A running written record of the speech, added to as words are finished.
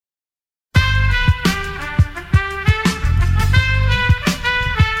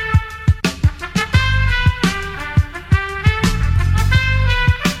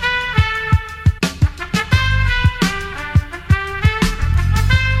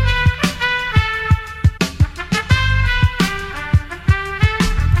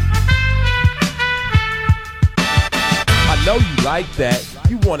like that.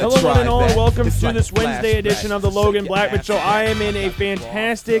 You want to try that. Hello, one and all, and welcome It's to like this a Wednesday flashback. edition of the So Logan you Blackman have Show. to I am in a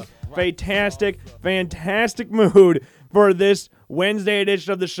fantastic mood for this Wednesday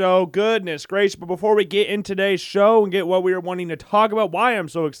edition of the show. Goodness gracious. But before we get in today's show and get what we are wanting to talk about, why I'm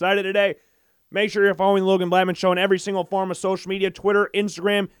so excited today, make sure you're following the Logan Blackman Show on every single form of social media: Twitter,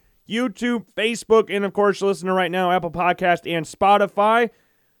 Instagram, YouTube, Facebook, and of course, listening right now, Apple Podcast and Spotify.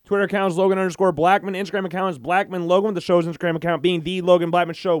 Twitter account is Logan_Blackman. Instagram account is Blackman Logan. The show's Instagram account being the Logan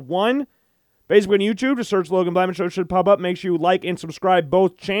Blackman Show 1. Basically on YouTube, just search Logan Blackman Show. It should pop up. Make sure you like and subscribe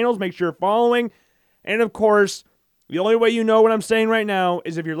both channels. Make sure you're following. And of course, the only way you know what I'm saying right now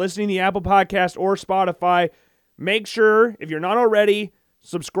is if you're listening to the Apple Podcast or Spotify, make sure, if you're not already,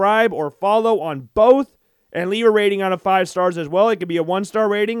 subscribe or follow on both and leave a rating out of 5 stars as well. It could be a 1-star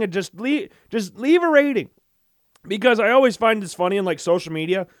rating, and just leave a rating. Because I always find this funny in like social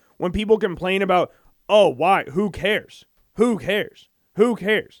media when people complain about, oh, why? Who cares? Who cares? Who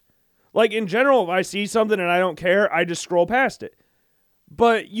cares? Like in general, if I see something and I don't care, I just scroll past it.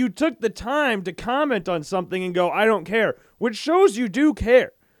 But you took the time to comment on something and go, I don't care, which shows you do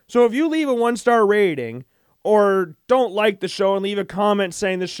care. So if you leave a 1-star rating or don't like the show and leave a comment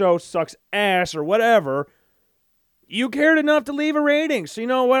saying the show sucks ass or whatever, you cared enough to leave a rating. So you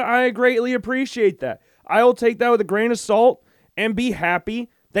know what? I greatly appreciate that. I will take that with a grain of salt and be happy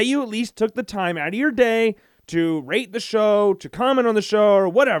that you at least took the time out of your day to rate the show, to comment on the show, or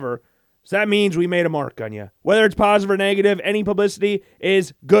whatever. So that means we made a mark on you. Whether it's positive or negative, any publicity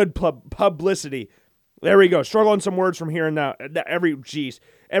is good publicity. There we go. Struggling some words from here and now. Every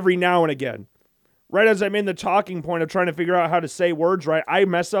now and again. Right as I'm in the talking point of trying to figure out how to say words right, I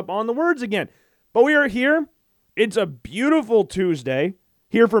mess up on the words again. But we are here. It's a beautiful Tuesday.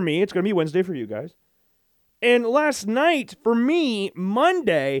 Here for me. It's going to be Wednesday for you guys. And last night, for me,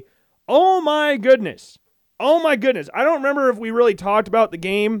 Monday, oh my goodness. I don't remember if we really talked about the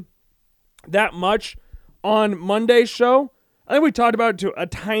game that much on Monday's show. I think we talked about it to a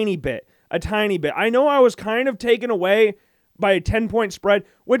tiny bit. I know I was kind of taken away by a 10-point spread,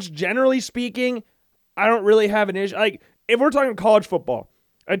 which generally speaking, I don't really have an issue. Like, if we're talking college football,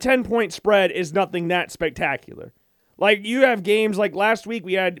 a 10-point spread is nothing that spectacular. Like, you have games like last week,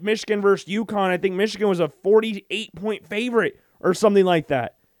 we had Michigan versus UConn. I think Michigan was a 48-point favorite or something like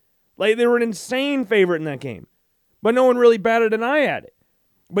that. Like, they were an insane favorite in that game. But no one really batted an eye at it.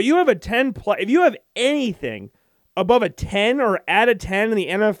 But you have a 10 play. If you have anything above a 10 or at a 10 in the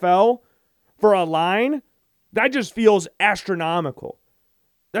NFL for a line, that just feels astronomical.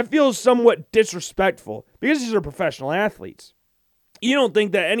 That feels somewhat disrespectful because these are professional athletes. You don't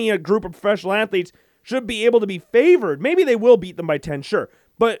think that any group of professional athletes should be able to be favored. Maybe they will beat them by 10, sure.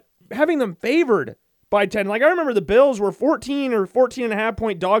 But having them favored by 10, like I remember the Bills were 14 or 14.5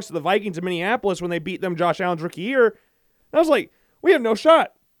 point dogs to the Vikings in Minneapolis when they beat them Josh Allen's rookie year. And I was like, we have no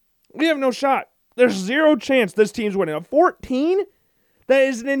shot. There's zero chance this team's winning. A 14? That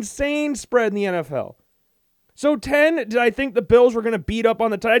is an insane spread in the NFL. So 10, did I think the Bills were going to beat up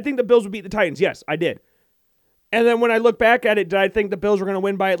on the Titans? I think the Bills would beat the Titans. Yes, I did. And then when I look back at it, did I think the Bills were going to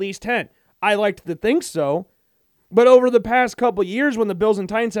win by at least 10? I liked to think so. But over the past couple years when the Bills and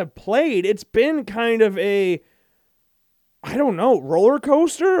Titans have played, it's been kind of a, I don't know, roller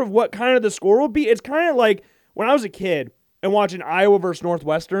coaster of what kind of the score will be. It's kind of like when I was a kid and watching Iowa versus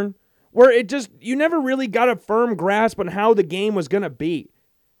Northwestern, where it just, you never really got a firm grasp on how the game was going to be.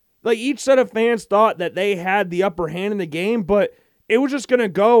 Like, each set of fans thought that they had the upper hand in the game, but it was just going to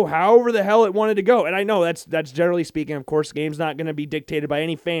go however the hell it wanted to go. And I know that's generally speaking, of course, the game's not going to be dictated by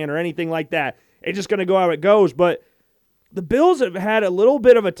any fan or anything like that. It's just going to go how it goes. But the Bills have had a little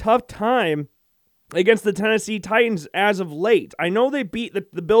bit of a tough time against the Tennessee Titans as of late. I know they beat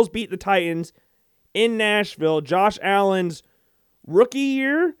the Bills beat the Titans in Nashville, Josh Allen's rookie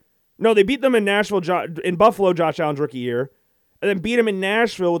year. No, they beat them in Buffalo, Josh Allen's rookie year. And then beat him in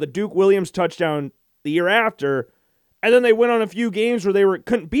Nashville with a Duke Williams touchdown the year after. And then they went on a few games where they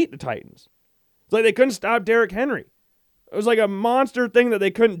couldn't beat the Titans. It's like they couldn't stop Derrick Henry. It was like a monster thing that they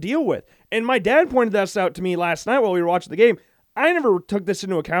couldn't deal with. And my dad pointed this out to me last night while we were watching the game. I never took this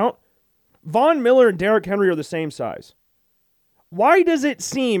into account. Von Miller and Derrick Henry are the same size. Why does it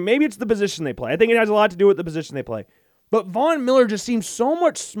seem, maybe it's the position they play. I think it has a lot to do with the position they play. But Von Miller just seems so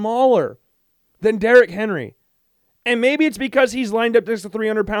much smaller than Derrick Henry. And maybe it's because he's lined up next to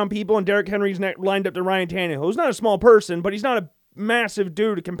 300-pound people and Derrick Henry's lined up to Ryan Tannehill, who's not a small person, but he's not a massive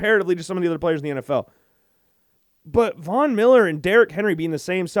dude comparatively to some of the other players in the NFL. But Von Miller and Derrick Henry being the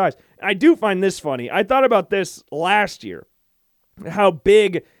same size. I do find this funny. I thought about this last year, how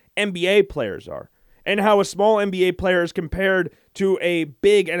big NBA players are, and how a small NBA player is compared to a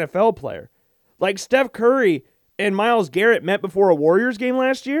big NFL player. Like Steph Curry and Myles Garrett met before a Warriors game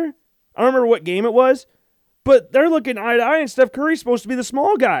last year. I don't remember what game it was, but they're looking eye to eye, and Steph Curry's supposed to be the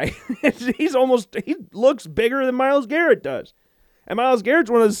small guy. He looks bigger than Myles Garrett does. And Myles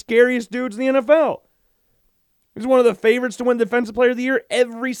Garrett's one of the scariest dudes in the NFL. He's one of the favorites to win Defensive Player of the Year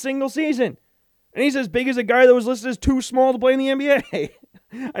every single season. And he's as big as a guy that was listed as too small to play in the NBA.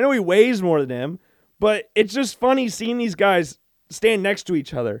 I know he weighs more than him, but it's just funny seeing these guys stand next to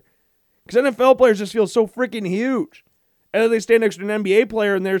each other. Because NFL players just feel so freaking huge. And then they stand next to an NBA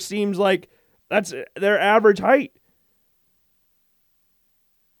player and there seems like that's their average height.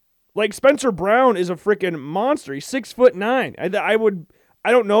 Like Spencer Brown is a freaking monster. He's 6'9".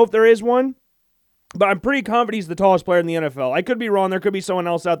 I don't know if there is one, but I'm pretty confident he's the tallest player in the NFL. I could be wrong. There could be someone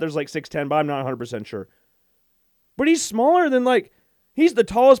else out there's like 6'10", but I'm not 100% sure. But he's smaller than he's the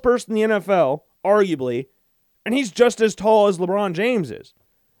tallest person in the NFL, arguably, and he's just as tall as LeBron James is.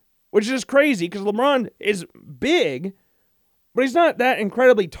 Which is just crazy because LeBron is big, but he's not that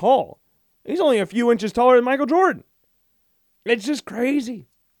incredibly tall. He's only a few inches taller than Michael Jordan. It's just crazy.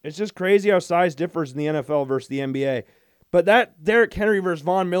 It's just crazy how size differs in the NFL versus the NBA. But that Derrick Henry versus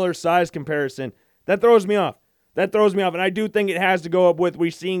Von Miller size comparison, that throws me off. And I do think it has to go up with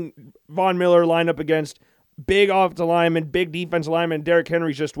we've seen Von Miller line up against big offensive linemen, big defensive linemen. Derrick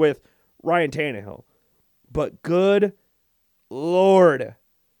Henry's just with Ryan Tannehill. But good Lord,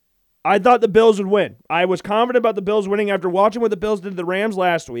 I thought the Bills would win. I was confident about the Bills winning after watching what the Bills did to the Rams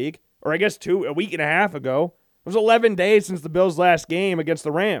last week, or I guess a week and a half ago. It was 11 days since the Bills' last game against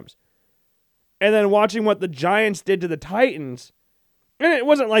the Rams. And then watching what the Giants did to the Titans, and it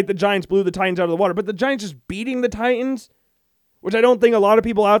wasn't like the Giants blew the Titans out of the water, but the Giants just beating the Titans, which I don't think a lot of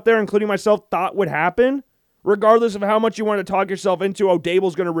people out there, including myself, thought would happen, regardless of how much you want to talk yourself into,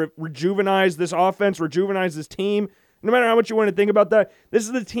 Dable's going to rejuvenize this offense, rejuvenize this team. No matter how much you want to think about that, this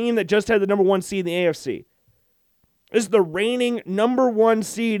is the team that just had the number 1 seed in the AFC. This is the reigning number 1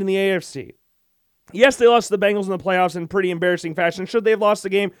 seed in the AFC. Yes, they lost to the Bengals in the playoffs in pretty embarrassing fashion. Should they have lost the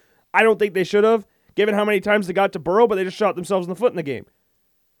game? I don't think they should have, given how many times they got to Burrow, but they just shot themselves in the foot in the game.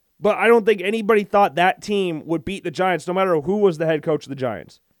 But I don't think anybody thought that team would beat the Giants, no matter who was the head coach of the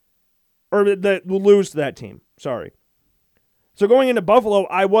Giants. Or that will lose to that team. Sorry. So going into Buffalo,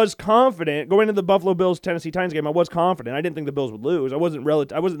 I was confident. Going into the Buffalo Bills-Tennessee Titans game, I was confident. I didn't think the Bills would lose. I wasn't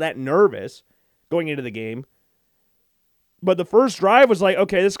that nervous going into the game. But the first drive was like,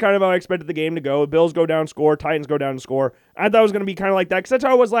 okay, this is kind of how I expected the game to go. The Bills go down, score. Titans go down and score. I thought it was going to be kind of like that because that's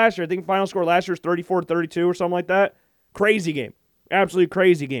how it was last year. I think final score last year was 34-32 or something like that. Crazy game. Absolutely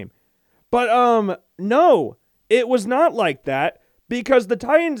crazy game. But no, it was not like that because the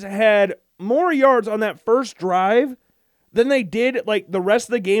Titans had more yards on that first drive than they did like the rest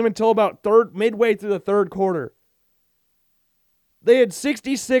of the game until about midway through the third quarter. They had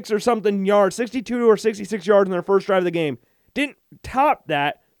 66 or something yards, 62 or 66 yards in their first drive of the game. Didn't top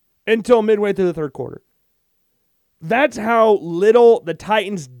that until midway through the third quarter. That's how little the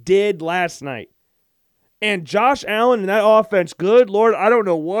Titans did last night. And Josh Allen and that offense, good Lord, I don't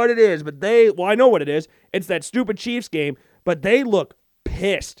know what it is, but I know what it is. It's that stupid Chiefs game, but they look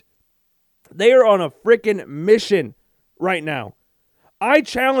pissed. They are on a freaking mission right now. I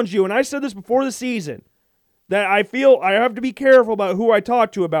challenge you, and I said this before the season, that I feel I have to be careful about who I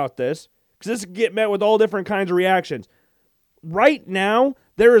talk to about this, because this can get met with all different kinds of reactions. Right now,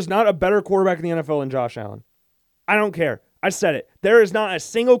 there is not a better quarterback in the NFL than Josh Allen. I don't care. I said it. There is not a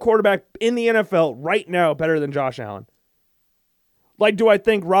single quarterback in the NFL right now better than Josh Allen. Like, do I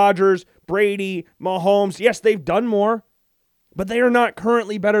think Rodgers, Brady, Mahomes, yes, they've done more, but they are not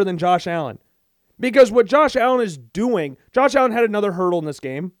currently better than Josh Allen. Because what Josh Allen is doing, Josh Allen had another hurdle in this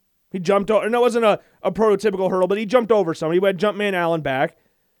game. He jumped over, and it wasn't a prototypical hurdle, but he jumped over somebody. He had Jumpman Allen back.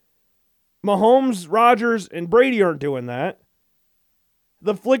 Mahomes, Rodgers, and Brady aren't doing that.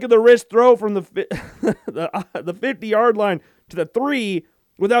 The flick of the wrist throw from the 50-yard line to the 3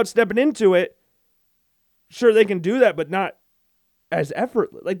 without stepping into it, sure, they can do that, but not as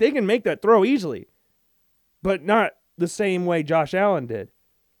effortless. Like, they can make that throw easily, but not the same way Josh Allen did.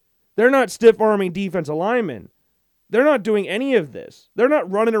 They're not stiff-arming defensive linemen. They're not doing any of this. They're not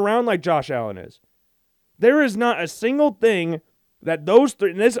running around like Josh Allen is. There is not a single thing that those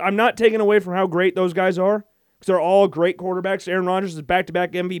three, and this, I'm not taking away from how great those guys are, because they're all great quarterbacks. Aaron Rodgers is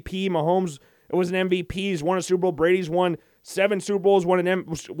back-to-back MVP. Mahomes was an MVP. He's won a Super Bowl. Brady's won 7 Super Bowls,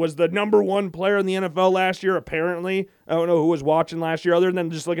 was the number 1 player in the NFL last year, apparently. I don't know who was watching last year other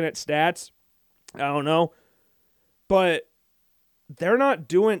than just looking at stats. I don't know. But they're not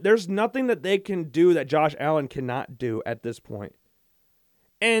doing, there's nothing that they can do that Josh Allen cannot do at this point.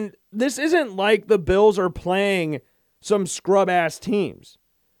 And this isn't like the Bills are playing some scrub-ass teams.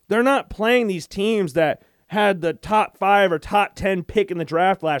 They're not playing these teams that had the top 5 or top 10 pick in the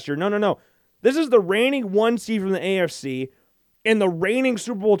draft last year. No. This is the reigning 1 seed from the AFC and the reigning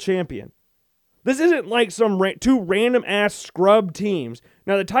Super Bowl champion. This isn't like some 2 random-ass scrub teams.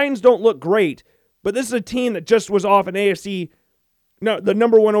 Now, the Titans don't look great, but this is a team that just was off an AFC, no, the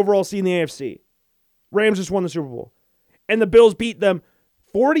number 1 overall seed in the AFC. Rams just won the Super Bowl. And the Bills beat them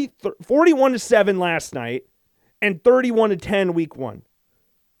 41-7 last night and 31-10 week 1.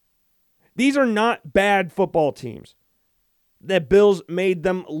 These are not bad football teams. The Bills made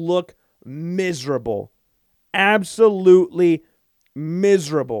them look miserable. Absolutely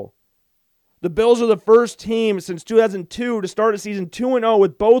miserable. The Bills are the first team since 2002 to start a season 2-0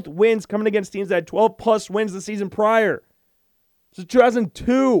 with both wins coming against teams that had 12-plus wins the season prior. So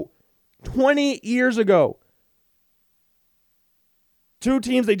 2002, 20 years ago. 2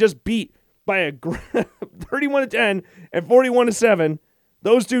 teams they just beat by a 31-10 and 41-7.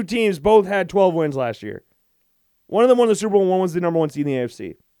 Those 2 teams both had 12 wins last year. One of them won the Super Bowl, one was the number 1 seed in the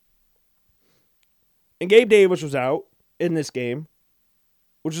AFC. And Gabe Davis was out in this game,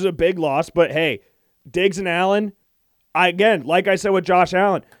 which is a big loss. But hey, Diggs and Allen, again, like I said with Josh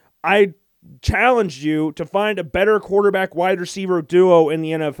Allen, I challenged you to find a better quarterback wide receiver duo in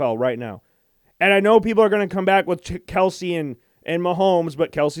the NFL right now. And I know people are going to come back with Kelsey and Mahomes,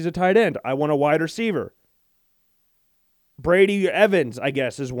 but Kelsey's a tight end. I want a wide receiver. Brady Evans, I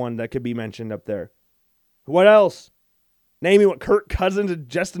guess, is one that could be mentioned up there. What else? Name me what Kirk Cousins and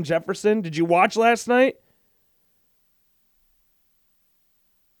Justin Jefferson. Did you watch last night?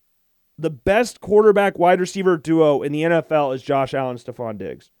 The best quarterback wide receiver duo in the NFL is Josh Allen and Stefon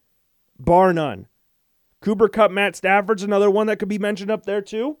Diggs. Bar none. Cooper Kupp, Matt Stafford's another one that could be mentioned up there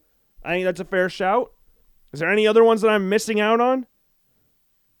too. I think that's a fair shout. Is there any other ones that I'm missing out on?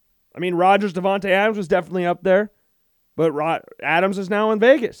 I mean, Rodgers, Devontae Adams was definitely up there. But Adams is now in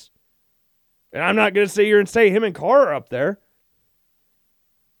Vegas. And I'm not going to sit here and say him and Carr are up there.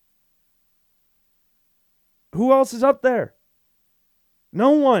 Who else is up there?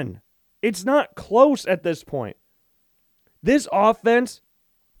 No one. It's not close at this point. This offense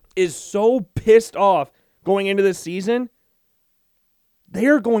is so pissed off going into this season. They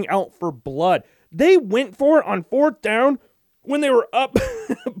are going out for blood. They went for it on 4th down when they were up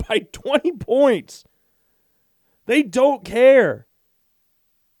by 20 points. They don't care.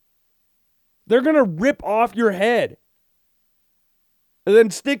 They're going to rip off your head and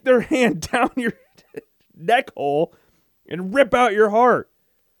then stick their hand down your neck hole and rip out your heart.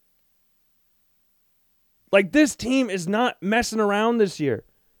 Like, this team is not messing around this year.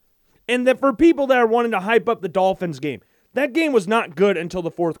 And that for people that are wanting to hype up the Dolphins game, that game was not good until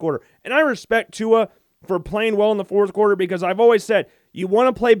the 4th quarter. And I respect Tua for playing well in the 4th quarter because I've always said you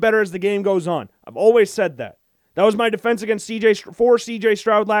want to play better as the game goes on. I've always said that. That was my defense against CJ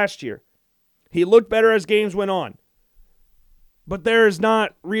Stroud last year. He looked better as games went on. But there is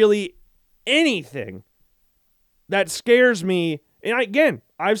not really anything that scares me. And again,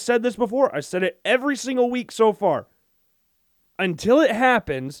 I've said this before. I've said it every single week so far. Until it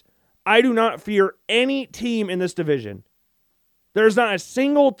happens, I do not fear any team in this division. There's not a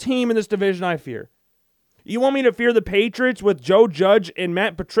single team in this division I fear. You want me to fear the Patriots with Joe Judge and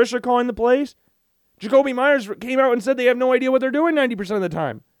Matt Patricia calling the plays? Jacoby Myers came out and said they have no idea what they're doing 90% of the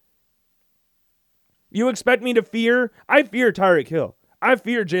time. You expect me to fear? I fear Tyreek Hill. I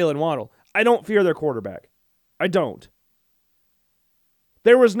fear Jalen Waddle. I don't fear their quarterback. I don't.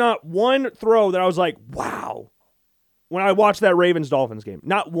 There was not one throw that I was like, wow, when I watched that Ravens-Dolphins game.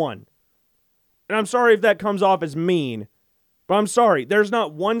 Not one. And I'm sorry if that comes off as mean, but I'm sorry. There's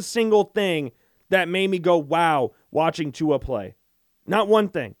not one single thing that made me go, wow, watching Tua play. Not one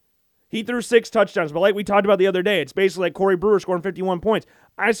thing. He threw 6 touchdowns, but like we talked about the other day, it's basically like Corey Brewer scoring 51 points.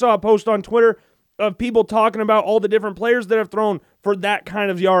 I saw a post on Twitter of people talking about all the different players that have thrown for that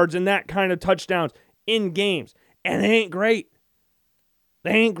kind of yards and that kind of touchdowns in games, and they ain't great.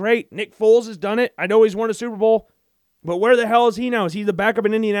 They ain't great. Nick Foles has done it. I know he's won a Super Bowl, but where the hell is he now? Is he the backup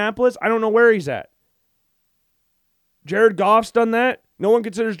in Indianapolis? I don't know where he's at. Jared Goff's done that. No one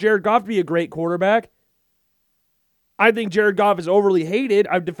considers Jared Goff to be a great quarterback. I think Jared Goff is overly hated.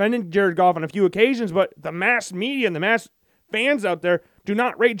 I've defended Jared Goff on a few occasions, but the mass media and the mass fans out there do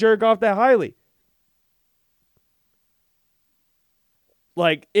not rate Jared Goff that highly.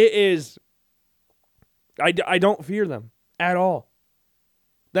 Like, it is... I don't fear them at all.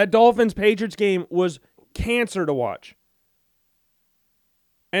 That Dolphins-Patriots game was cancer to watch.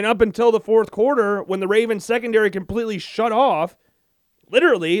 And up until the 4th quarter, when the Ravens secondary completely shut off,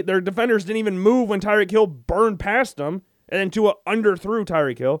 literally, their defenders didn't even move when Tyreek Hill burned past them, and then Tua underthrew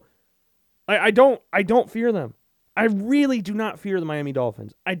Tyreek Hill. I don't fear them. I really do not fear the Miami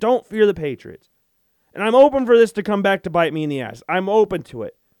Dolphins. I don't fear the Patriots. And I'm open for this to come back to bite me in the ass. I'm open to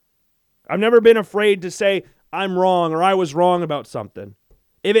it. I've never been afraid to say I'm wrong or I was wrong about something.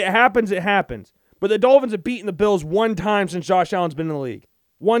 If it happens, it happens. But the Dolphins have beaten the Bills one time since Josh Allen's been in the league.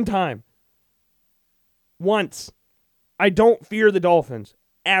 One time. Once. I don't fear the Dolphins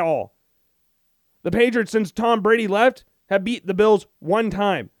at all. The Patriots, since Tom Brady left, have beat the Bills one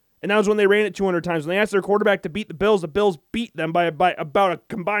time. And that was when they ran it 200 times. When they asked their quarterback to beat the Bills beat them by about a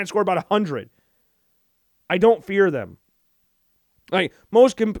combined score about 100. I don't fear them. Like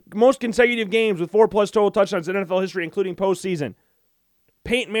most consecutive games with 4+ total touchdowns in NFL history, including postseason.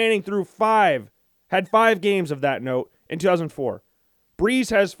 Peyton Manning had 5 games of that note in 2004. Breeze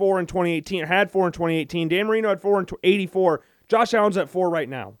has 4 in 2018, had 4 in 2018. Dan Marino had 4 in 84. Josh Allen's at 4 right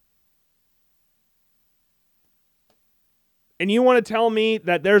now. And you want to tell me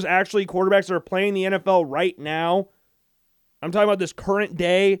that there's actually quarterbacks that are playing the NFL right now? I'm talking about this current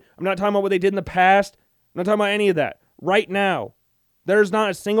day. I'm not talking about what they did in the past. I'm not talking about any of that. Right now, there's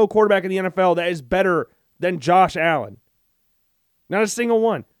not a single quarterback in the NFL that is better than Josh Allen. Not a single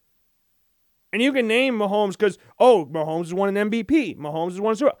one. And you can name Mahomes because, Mahomes has won an MVP. Mahomes has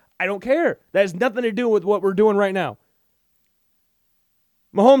won a Super Bowl. I don't care. That has nothing to do with what we're doing right now.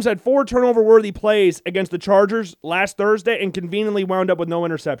 Mahomes had 4 turnover-worthy plays against the Chargers last Thursday and conveniently wound up with no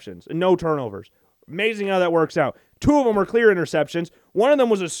interceptions and no turnovers. Amazing how that works out. 2 of them were clear interceptions. One of them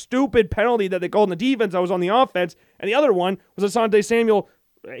was a stupid penalty that they called in the defense that was on the offense, and the other one was Asante Samuel.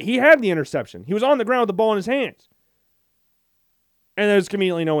 He had the interception. He was on the ground with the ball in his hands. And there's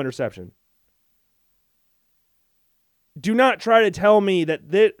conveniently no interception. Do not try to tell me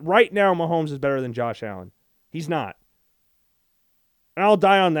that right now Mahomes is better than Josh Allen. He's not. And I'll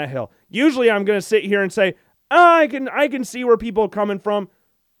die on that hill. Usually I'm going to sit here and say, I can see where people are coming from.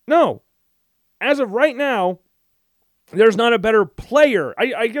 No. As of right now, there's not a better player.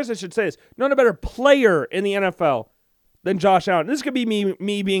 I guess I should say this. Not a better player in the NFL than Josh Allen. This could be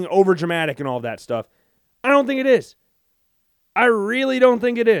me being overdramatic and all of that stuff. I don't think it is. I really don't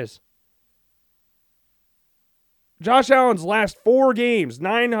think it is. Josh Allen's last 4 games,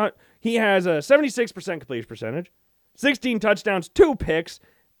 he has a 76% completion percentage, 16 touchdowns, 2 picks,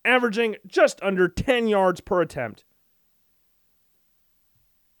 averaging just under 10 yards per attempt.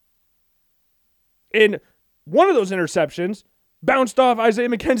 And one of those interceptions bounced off Isaiah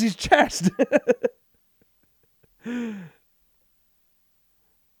McKenzie's chest.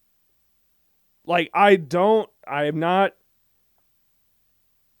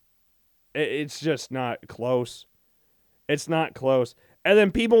 It's just not close. It's not close. And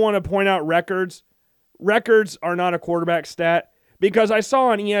then people want to point out records. Records are not a quarterback stat because I saw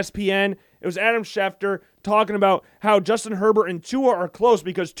on ESPN, it was Adam Schefter talking about how Justin Herbert and Tua are close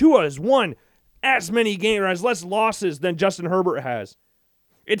because Tua has won as many games or has less losses than Justin Herbert has.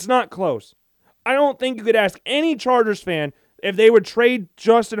 It's not close. I don't think you could ask any Chargers fan if they would trade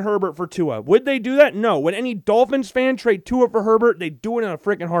Justin Herbert for Tua. Would they do that? No. Would any Dolphins fan trade Tua for Herbert? They'd do it in a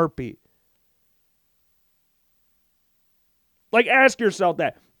freaking heartbeat. Like, ask yourself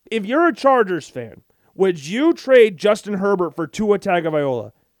that. If you're a Chargers fan, would you trade Justin Herbert for Tua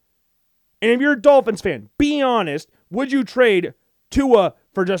Tagovailoa? And if you're a Dolphins fan, be honest, would you trade Tua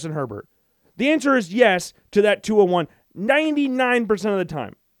for Justin Herbert? The answer is yes to that Tua one 99% of the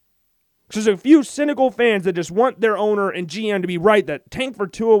time. There's a few cynical fans that just want their owner and GM to be right that tank for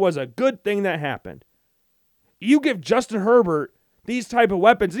Tua was a good thing that happened. You give Justin Herbert these type of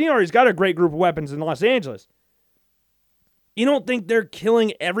weapons, and he already got a great group of weapons in Los Angeles. You don't think they're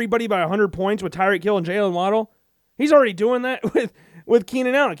killing everybody by 100 points with Tyreek Hill and Jalen Waddle? He's already doing that with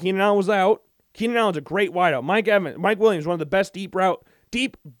Keenan Allen. Keenan Allen was out. Keenan Allen's a great wideout. Mike Williams, one of the best deep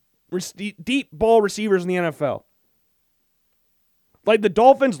ball receivers in the NFL. Like the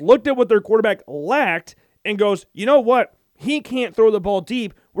Dolphins looked at what their quarterback lacked and goes, you know what? He can't throw the ball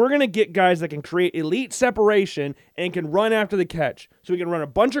deep. We're going to get guys that can create elite separation and can run after the catch. So we can run a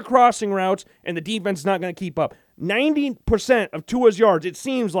bunch of crossing routes and the defense is not going to keep up. 90% of Tua's yards, it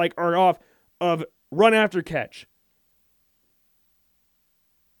seems like, are off of run after catch.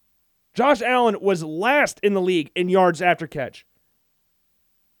 Josh Allen was last in the league in yards after catch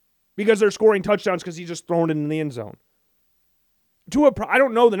because they're scoring touchdowns because he's just thrown it in the end zone. Tua, I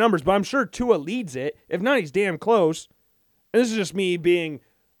don't know the numbers, but I'm sure Tua leads it. If not, he's damn close. And this is just me being,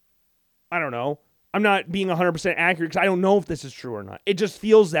 I don't know. I'm not being 100% accurate because I don't know if this is true or not. It just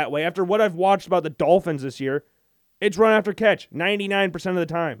feels that way. After what I've watched about the Dolphins this year, it's run after catch 99% of the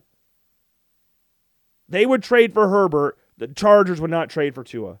time. They would trade for Herbert. The Chargers would not trade for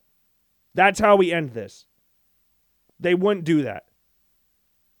Tua. That's how we end this. They wouldn't do that.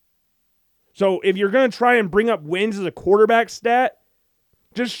 So if you're going to try and bring up wins as a quarterback stat,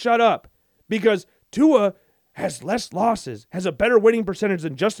 just shut up. Because Tua has less losses, has a better winning percentage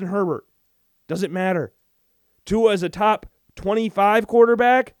than Justin Herbert. Doesn't matter. Tua is a top 25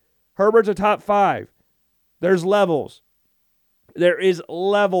 quarterback. Herbert's a top 5. There's levels. There is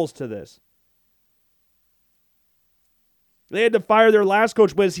levels to this. They had to fire their last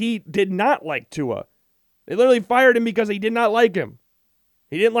coach because he did not like Tua. They literally fired him because he did not like him.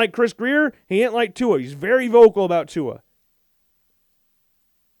 He didn't like Chris Greer. He didn't like Tua. He's very vocal about Tua.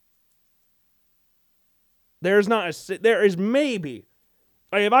 There is maybe,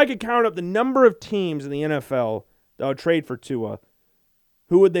 if I could count up the number of teams in the NFL that would trade for Tua,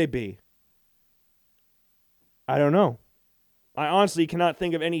 who would they be? I don't know. I honestly cannot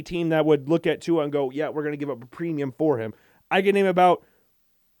think of any team that would look at Tua and go, yeah, we're going to give up a premium for him. I can name about,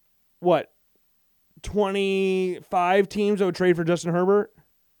 25 teams that would trade for Justin Herbert?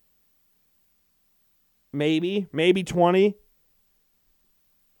 Maybe 20.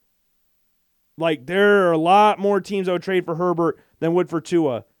 Like, there are a lot more teams that would trade for Herbert than would for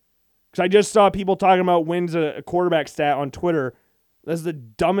Tua. Because I just saw people talking about wins a quarterback stat on Twitter. That's the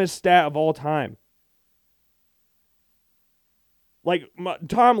dumbest stat of all time. Like,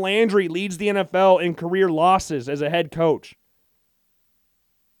 Tom Landry leads the NFL in career losses as a head coach.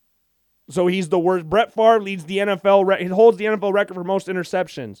 So he's the worst. Brett Favre leads the NFL. He holds the NFL record for most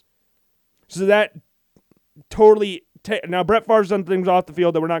interceptions. So that totally. Now, Brett Favre's done things off the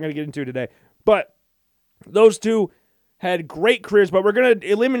field that we're not going to get into today. But those two had great careers, but we're going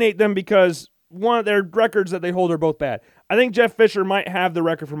to eliminate them because one of their records that they hold are both bad. I think Jeff Fisher might have the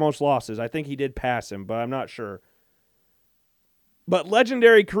record for most losses. I think he did pass him, but I'm not sure. But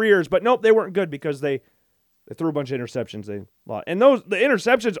legendary careers, but nope, they weren't good because they threw a bunch of interceptions. They lost. And the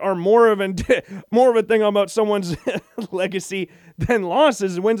interceptions are more of a thing about someone's legacy than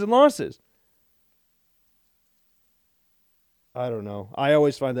losses, wins and losses. I don't know. I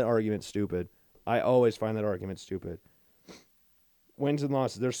always find that argument stupid. Wins and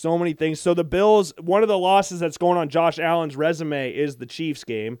losses. There's so many things. So the Bills, one of the losses that's going on Josh Allen's resume is the Chiefs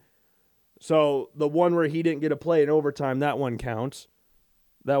game. So the one where he didn't get a play in overtime, that one counts.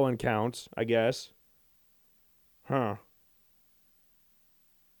 I guess. Huh.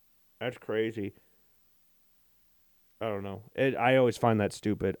 That's crazy. I don't know. I always find that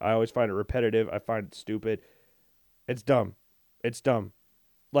stupid. I always find it repetitive. I find it stupid. It's dumb.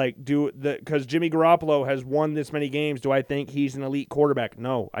 Like, because Jimmy Garoppolo has won this many games, do I think he's an elite quarterback?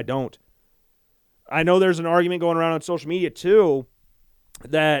 No, I don't. I know there's an argument going around on social media, too,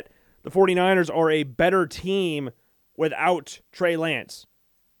 that the 49ers are a better team without Trey Lance.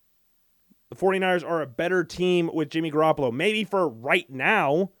 The 49ers are a better team with Jimmy Garoppolo. Maybe for right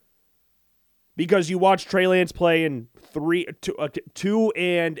now, because you watch Trey Lance play in 2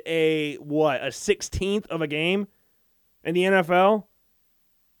 and a 16th of a game in the NFL.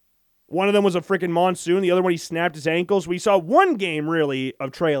 One of them was a freaking monsoon. The other one, he snapped his ankles. We saw one game, really,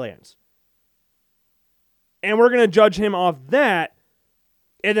 of Trey Lance. And we're going to judge him off that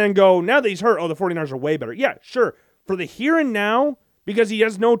and then go, now that he's hurt, the 49ers are way better. Yeah, sure. For the here and now, because he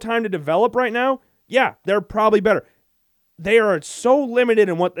has no time to develop right now, yeah, they're probably better. They are so limited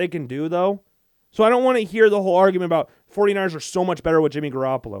in what they can do, though. So I don't want to hear the whole argument about 49ers are so much better with Jimmy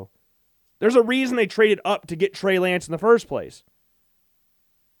Garoppolo. There's a reason they traded up to get Trey Lance in the first place.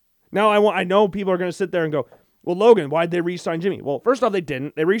 Now, I know people are going to sit there and go, well, Logan, why'd they re-sign Jimmy? Well, first off, they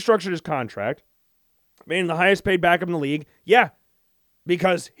didn't. They restructured his contract. Made him the highest paid backup in the league. Yeah,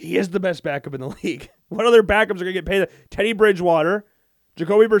 because he is the best backup in the league. What other backups are going to get paid? Teddy Bridgewater,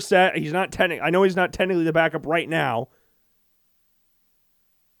 Jacoby Brissett. I know he's not technically the backup right now.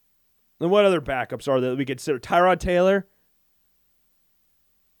 Then what other backups are there that we consider? Tyrod Taylor?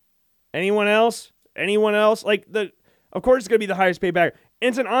 Anyone else? Of course it's going to be the highest paid backup. And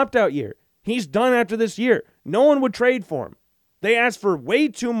it's an opt-out year. He's done after this year. No one would trade for him. They asked for way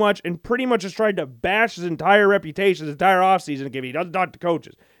too much and pretty much just tried to bash his entire reputation, his entire offseason. He doesn't talk to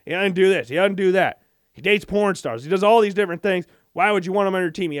coaches. He doesn't do this. He doesn't do that. He dates porn stars. He does all these different things. Why would you want him on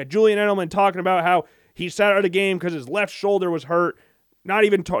your team? You had Julian Edelman talking about how he sat out of the game because his left shoulder was hurt. Not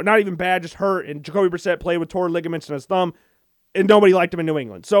even bad, just hurt. And Jacoby Brissett played with torn ligaments in his thumb. And nobody liked him in New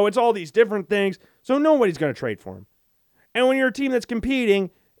England. So it's all these different things. So nobody's going to trade for him. And when you're a team that's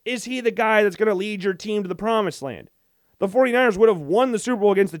competing, is he the guy that's going to lead your team to the promised land? The 49ers would have won the Super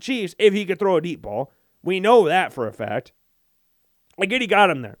Bowl against the Chiefs if he could throw a deep ball. We know that for a fact. I get he got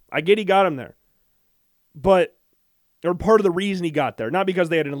him there. But they're part of the reason he got there. Not because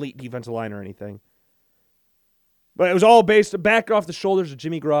they had an elite defensive line or anything. But it was all based back off the shoulders of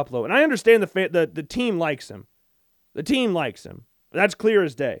Jimmy Garoppolo. And I understand the team likes him. The team likes him. That's clear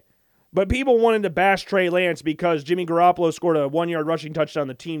as day. But people wanted to bash Trey Lance because Jimmy Garoppolo scored a 1-yard rushing touchdown.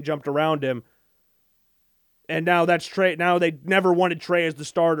 The team jumped around him And now that's Trey. Now they never wanted Trey as the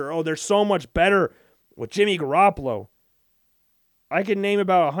starter. Oh, they're so much better with Jimmy Garoppolo. I can name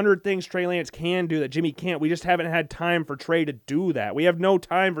about 100 things Trey Lance can do that Jimmy can't. We just haven't had time for Trey to do that. We have no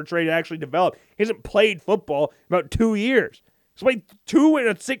time for Trey to actually develop. He hasn't played football in about 2 years. He's played 2 in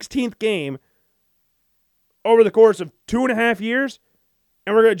a 16th game over the course of 2.5 years,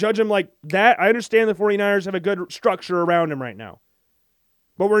 and we're going to judge him like that. I understand the 49ers have a good structure around him right now.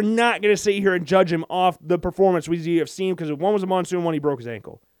 But we're not going to sit here and judge him off the performance we have seen, because one was a monsoon, one he broke his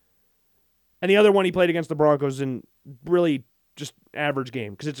ankle. And the other one he played against the Broncos in really just average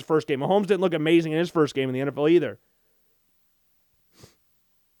game, because it's his first game. Mahomes didn't look amazing in his first game in the NFL either.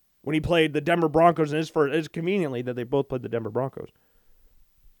 When he played the Denver Broncos in his first, it's conveniently that they both played the Denver Broncos.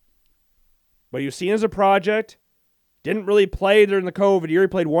 But he was seen as a project, didn't really play during the COVID year. He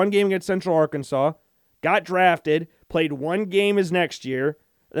played 1 game against Central Arkansas, got drafted, played 1 game his next year,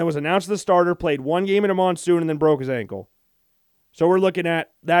 then was announced as the starter, played 1 game in a monsoon, and then broke his ankle. So we're looking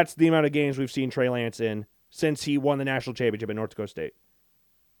at, that's the amount of games we've seen Trey Lance in since he won the national championship at North Dakota State.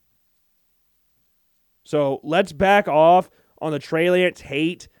 So let's back off on the Trey Lance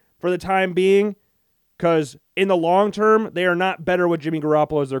hate for the time being, because in the long term, they are not better with Jimmy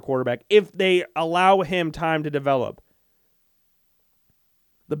Garoppolo as their quarterback if they allow him time to develop.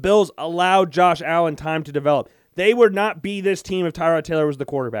 The Bills allowed Josh Allen time to develop. They would not be this team if Tyrod Taylor was the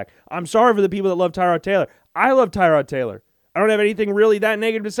quarterback. I'm sorry for the people that love Tyrod Taylor. I love Tyrod Taylor. I don't have anything really that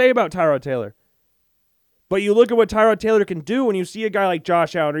negative to say about Tyrod Taylor. But you look at what Tyrod Taylor can do when you see a guy like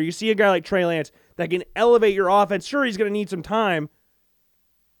Josh Allen or you see a guy like Trey Lance that can elevate your offense. Sure, he's going to need some time,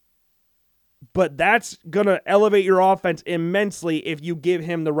 but that's going to elevate your offense immensely if you give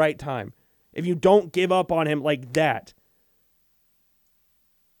him the right time. If you don't give up on him like that.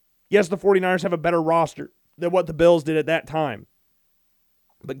 Yes, the 49ers have a better roster than what the Bills did at that time.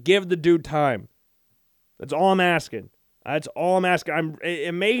 But give the dude time. That's all I'm asking. That's all I'm asking. It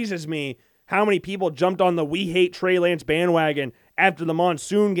amazes me how many people jumped on the we hate Trey Lance bandwagon after the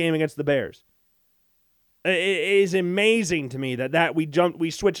monsoon game against the Bears. It is amazing to me that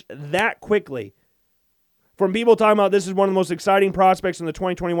we switched that quickly from people talking about this is one of the most exciting prospects in the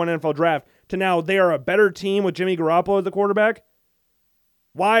 2021 NFL draft to now they are a better team with Jimmy Garoppolo as the quarterback.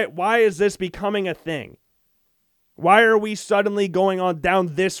 Why is this becoming a thing? Why are we suddenly going on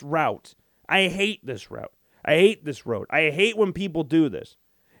down this route? I hate this route. I hate this road. I hate when people do this.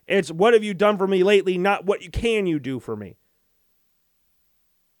 It's what have you done for me lately, not what can you do for me.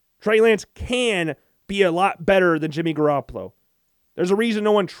 Trey Lance can be a lot better than Jimmy Garoppolo. There's a reason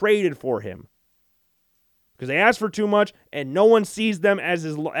no one traded for him. Because they asked for too much, and no one sees them as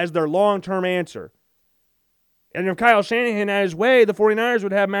their long-term answer. And if Kyle Shanahan had his way, the 49ers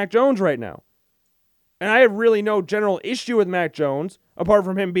would have Mac Jones right now. And I have really no general issue with Mac Jones, apart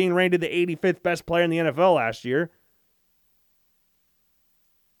from him being rated the 85th best player in the NFL last year.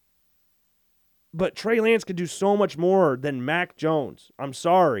 But Trey Lance could do so much more than Mac Jones. I'm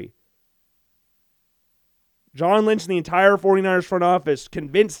sorry. John Lynch and the entire 49ers front office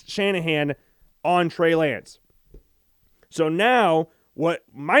convinced Shanahan on Trey Lance. So now, what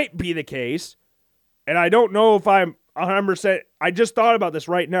might be the case, and I don't know if I'm 100%, I just thought about this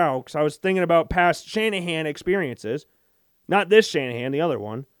right now because I was thinking about past Shanahan experiences. Not this Shanahan, the other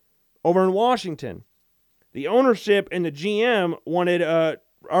one. Over in Washington, the ownership and the GM wanted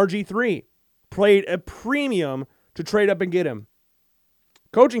RG3, played a premium to trade up and get him.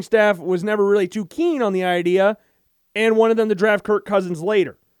 Coaching staff was never really too keen on the idea and wanted them to draft Kirk Cousins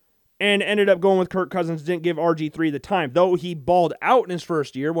later. And ended up going with Kirk Cousins, didn't give RG3 the time. Though he balled out in his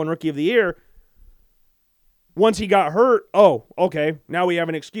first year, won Rookie of the Year. Once he got hurt, oh, okay, now we have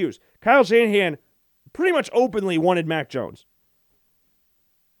an excuse. Kyle Shanahan pretty much openly wanted Mac Jones.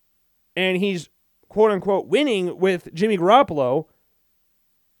 And he's, quote-unquote, winning with Jimmy Garoppolo.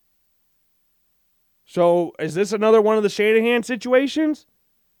 So is this another one of the Shanahan situations?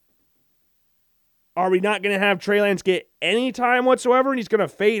 Are we not going to have Trey Lance get any time whatsoever and he's going to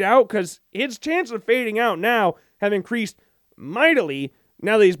fade out? Because his chances of fading out now have increased mightily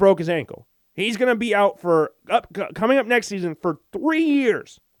now that he's broke his ankle. He's going to be out coming up next season for 3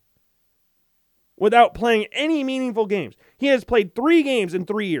 years without playing any meaningful games. He has played 3 games in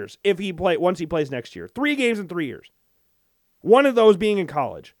 3 years once he plays next year. 3 games in 3 years. One of those being in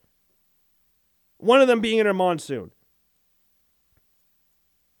college. One of them being in a monsoon.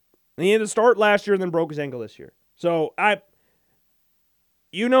 And he had to start last year and then broke his ankle this year. So,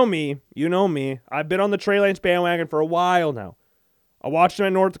 you know me. I've been on the Trey Lance bandwagon for a while now. I watched him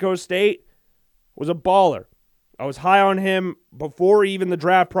at North Dakota State. Was a baller. I was high on him before even the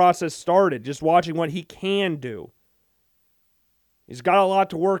draft process started, just watching what he can do. He's got a lot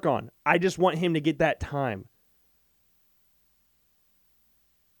to work on. I just want him to get that time.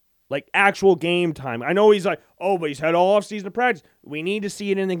 Like actual game time. I know he's like, oh, but he's had all offseason to practice. We need to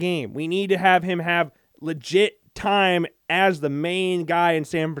see it in the game. We need to have him have legit time as the main guy in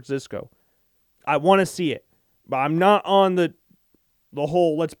San Francisco. I want to see it. But I'm not on the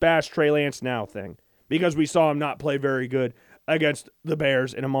whole let's bash Trey Lance now thing because we saw him not play very good against the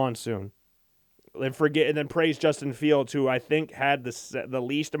Bears in a monsoon. And then praise Justin Fields, who I think had the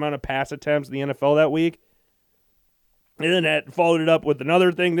least amount of pass attempts in the NFL that week. And then that followed it up with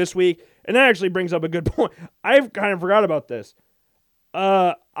another thing this week. And that actually brings up a good point. I've kind of forgot about this.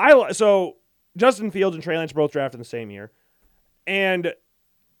 So Justin Fields and Trey Lance both drafted in the same year. And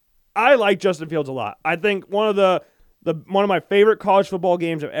I like Justin Fields a lot. I think one of my favorite college football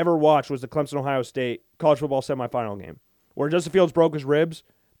games I've ever watched was the Clemson-Ohio State college football semifinal game, where Justin Fields broke his ribs,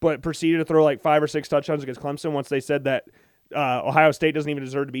 but proceeded to throw like 5 or 6 touchdowns against Clemson once they said that Ohio State doesn't even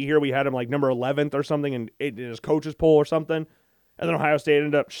deserve to be here. We had him like number 11th or something in his coach's poll or something. And then Ohio State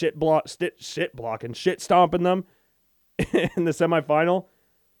ended up shit stomping them in the semifinal.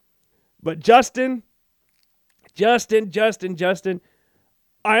 But Justin,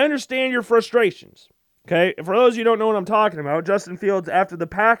 I understand your frustrations. Okay? For those of you who don't know what I'm talking about, Justin Fields, after the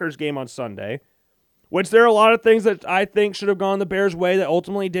Packers game on Sunday, which there are a lot of things that I think should have gone the Bears' way that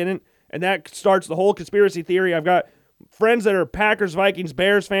ultimately didn't, and that starts the whole conspiracy theory. I've got friends that are Packers, Vikings,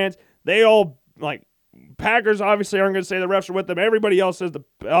 Bears fans. They all, like, Packers obviously aren't going to say the refs are with them. Everybody else says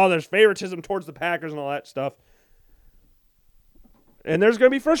there's favoritism towards the Packers and all that stuff. And there's going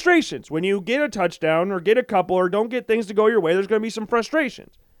to be frustrations. When you get a touchdown or get a couple or don't get things to go your way, there's going to be some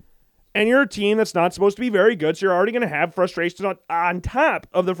frustrations. And you're a team that's not supposed to be very good, so you're already going to have frustrations on top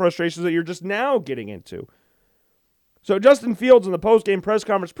of the frustrations that you're just now getting into. So Justin Fields in the post-game press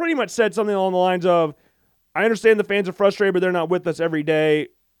conference pretty much said something along the lines of, I understand the fans are frustrated, but they're not with us every day.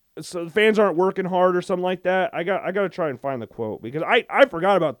 So the fans aren't working hard or something like that. I got to try and find the quote because I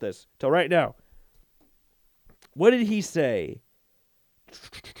forgot about this till right now. What did he say?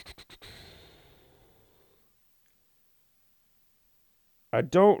 I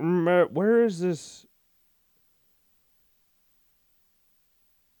don't remember. Where is this?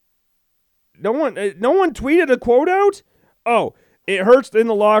 No one tweeted a quote out? Oh, it hurts in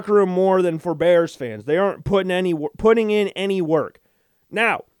the locker room more than for Bears fans. They aren't putting in any work.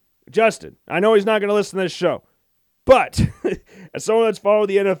 Now, Justin, I know he's not going to listen to this show, but as someone that's followed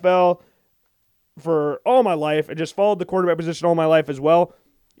the NFL for all my life and just followed the quarterback position all my life as well,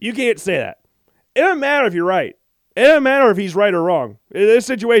 you can't say that. It doesn't matter if you're right. It doesn't matter if he's right or wrong. This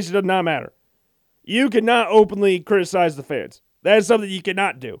situation does not matter. You cannot openly criticize the fans. That is something you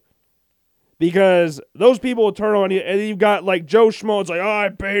cannot do. Because those people will turn on you, and you've got like Joe Schmo, it's like, oh, I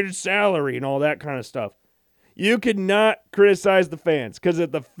paid his salary and all that kind of stuff. You cannot criticize the fans, because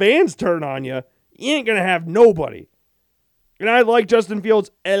if the fans turn on you, you ain't going to have nobody. And I like Justin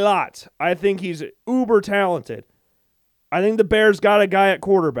Fields a lot. I think he's uber talented. I think the Bears got a guy at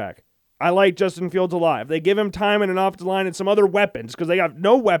quarterback. I like Justin Fields a lot. If they give him time and an offensive line and some other weapons, because they got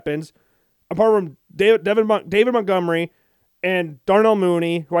no weapons, apart from David Montgomery and Darnell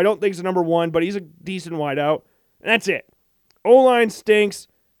Mooney, who I don't think is the number one, but he's a decent wideout. And that's it. O-line stinks.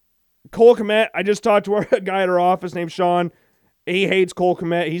 Cole Kmet, I just talked to a guy at our office named Sean. He hates Cole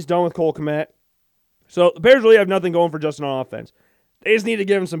Kmet. He's done with Cole Kmet. So the Bears really have nothing going for Justin on offense. They just need to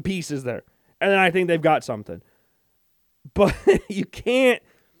give him some pieces there. And then I think they've got something. But you can't,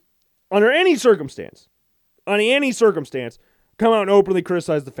 under any circumstance, come out and openly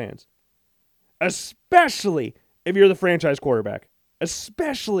criticize the fans. Especially if you're the franchise quarterback.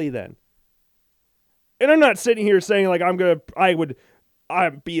 Especially then. And I'm not sitting here saying like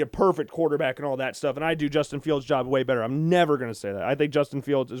I'd be a perfect quarterback and all that stuff, and I do Justin Fields' job way better. I'm never going to say that. I think Justin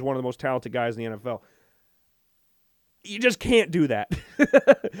Fields is one of the most talented guys in the NFL. You just can't do that.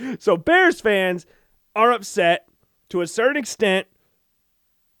 So Bears fans are upset to a certain extent,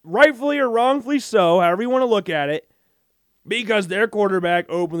 rightfully or wrongfully so, however you want to look at it, because their quarterback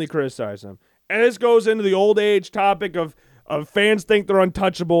openly criticized them. And this goes into the old age topic of fans think they're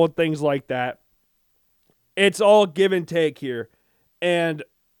untouchable and things like that. It's all give and take here. And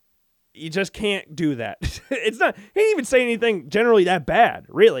you just can't do that. It's not, he didn't even say anything generally that bad,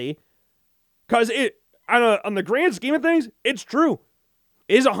 really. Because on the grand scheme of things, it's true.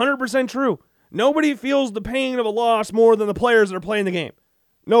 It is 100% true. Nobody feels the pain of a loss more than the players that are playing the game.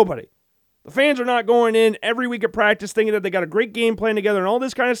 Nobody. The fans are not going in every week at practice thinking that they got a great game plan together and all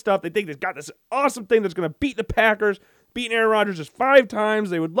this kind of stuff. They think they've got this awesome thing that's going to beat the Packers, beating Aaron Rodgers just 5 times.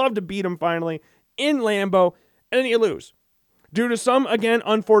 They would love to beat him finally in Lambeau, and then you lose. Due to some, again,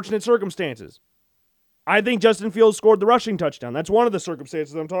 unfortunate circumstances. I think Justin Fields scored the rushing touchdown. That's one of the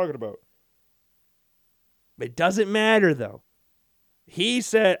circumstances I'm talking about. It doesn't matter, though. He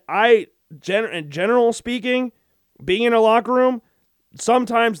said, in general speaking, being in a locker room,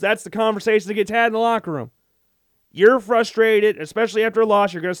 sometimes that's the conversation that gets had in the locker room. You're frustrated, especially after a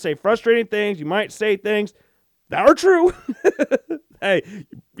loss. You're going to say frustrating things. You might say things that are true. Hey,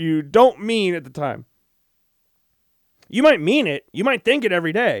 you don't mean at the time. You might mean it. You might think it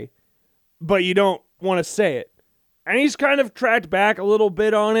every day, but you don't want to say it. And he's kind of tracked back a little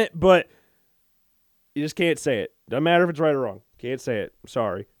bit on it, but you just can't say it. Doesn't matter if it's right or wrong. Can't say it. I'm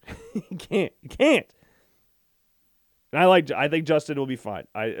sorry. You can't. You can't. And I think Justin will be fine.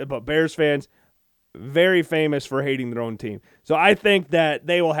 But Bears fans, very famous for hating their own team. So I think that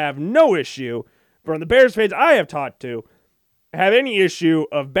they will have no issue, from the Bears fans I have talked to, have any issue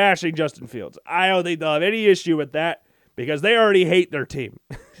of bashing Justin Fields. I don't think they'll have any issue with that because they already hate their team.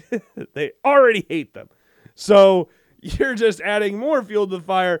 They already hate them. So you're just adding more fuel to the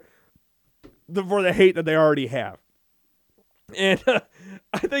fire for the hate that they already have. And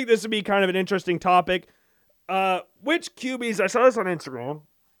I think this would be kind of an interesting topic. Which QBs, I saw this on Instagram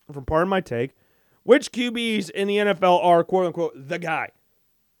from Pardon My Take, which QBs in the NFL are, quote-unquote, the guy?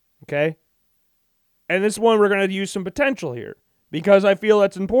 Okay? And this one, we're going to use some potential here because I feel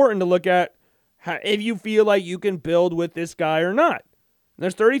that's important to look at if you feel like you can build with this guy or not. And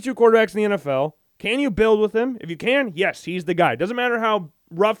there's 32 quarterbacks in the NFL. Can you build with him? If you can, yes, he's the guy. Doesn't matter how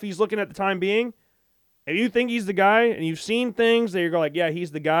rough he's looking at the time being. If you think he's the guy and you've seen things that you're like, yeah,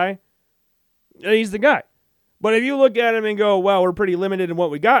 he's the guy, he's the guy. But if you look at him and go, well, we're pretty limited in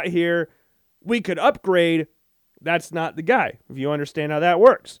what we got here, we could upgrade, that's not the guy, if you understand how that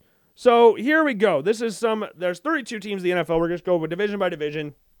works. So here we go. There's 32 teams in the NFL. We're just going division by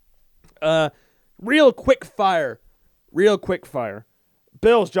division. Real quick fire.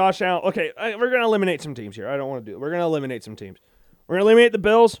 Bills, Josh Allen. Okay, we're going to eliminate some teams here. I don't want to do it. We're going to eliminate some teams. We're going to eliminate the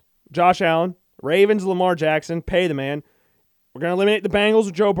Bills, Josh Allen. Ravens, Lamar Jackson. Pay the man. We're going to eliminate the Bengals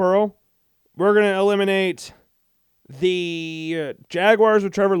with Joe Burrow. We're going to eliminate the Jaguars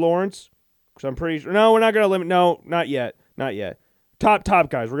with Trevor Lawrence. Because I'm pretty sure. No, we're not going to eliminate. No, not yet. Not yet. Top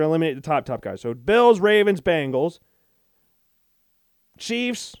guys. We're going to eliminate the top guys. So Bills, Ravens, Bengals.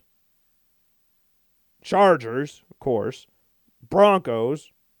 Chiefs. Chargers, of course.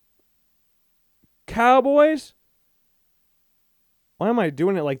 Broncos. Cowboys. Why am I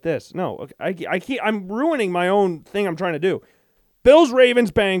doing it like this? No, I'm ruining my own thing I'm trying to do. Bills,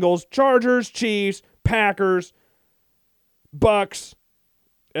 Ravens, Bengals, Chargers, Chiefs, Packers, Bucks.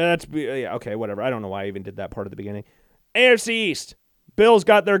 Okay, whatever. I don't know why I even did that part at the beginning. AFC East. Bills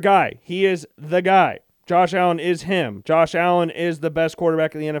got their guy. He is the guy. Josh Allen is him. Josh Allen is the best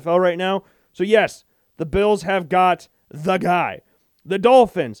quarterback in the NFL right now. So yes, the Bills have got the guy. The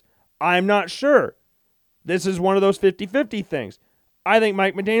Dolphins, I'm not sure. This is one of those 50-50 things. I think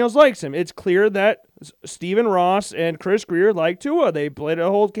Mike McDaniels likes him. It's clear that Stephen Ross and Chris Greer like Tua. They played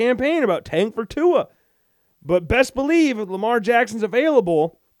a whole campaign about tank for Tua. But best believe if Lamar Jackson's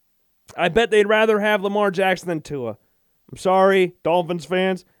available, I bet they'd rather have Lamar Jackson than Tua. I'm sorry, Dolphins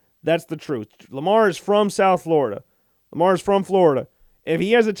fans. That's the truth. Lamar is from South Florida. Lamar is from Florida. If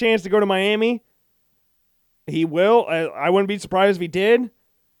he has a chance to go to Miami, he will. I wouldn't be surprised if he did.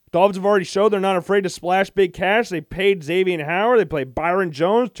 Dolphins have already showed they're not afraid to splash big cash. They paid Xavier Howard. They played Byron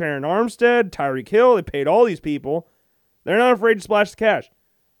Jones, Terran Armstead, Tyreek Hill. They paid all these people. They're not afraid to splash the cash.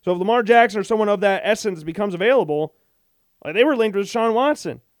 So if Lamar Jackson or someone of that essence becomes available, like they were linked with Deshaun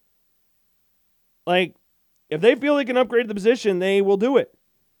Watson. Like, if they feel they can upgrade the position, they will do it.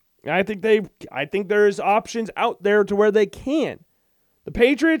 I think there's options out there to where they can. The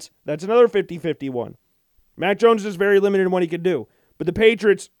Patriots, that's another 50-50 one. Mac Jones is very limited in what he can do. But the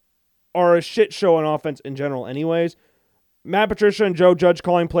Patriots are a shit show on offense in general anyways. Matt Patricia and Joe Judge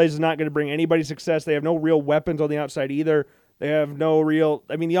calling plays is not going to bring anybody success. They have no real weapons on the outside either. They have no real...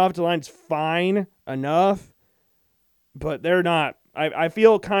 I mean, the offensive line's fine enough, but they're not... I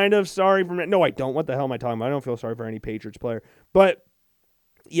feel kind of sorry for... No, I don't. What the hell am I talking about? I don't feel sorry for any Patriots player. But,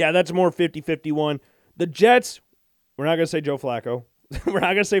 yeah, that's a more 50-50 one. The Jets, we're not going to say Joe Flacco. We're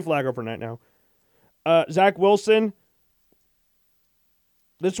not going to say Flacco for now. Zach Wilson...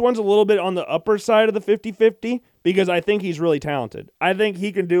 This one's a little bit on the upper side of the 50-50 because I think he's really talented. I think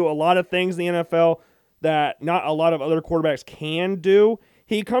he can do a lot of things in the NFL that not a lot of other quarterbacks can do.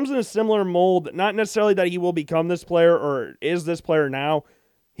 He comes in a similar mold, not necessarily that he will become this player or is this player now.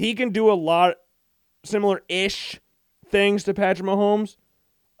 He can do a lot similar-ish things to Patrick Mahomes.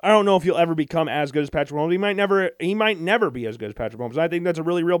 I don't know if he'll ever become as good as Patrick Mahomes. He might never be as good as Patrick Mahomes. I think that's a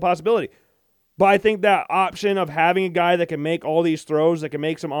really real possibility. But I think that option of having a guy that can make all these throws, that can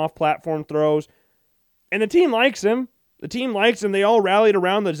make some off-platform throws, and the team likes him. The team likes him. They all rallied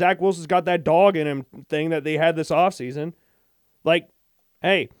around the Zach Wilson's got that dog in him thing that they had this offseason. Like,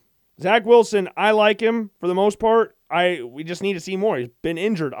 Hey, Zach Wilson, I like him for the most part. We just need to see more. He's been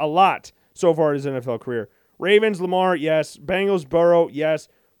injured a lot so far in his NFL career. Ravens, Lamar, yes. Bengals, Burrow, yes.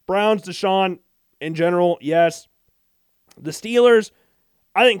 Browns, Deshaun, in general, yes. The Steelers,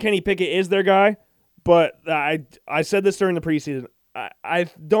 I think Kenny Pickett is their guy, but I said this during the preseason. I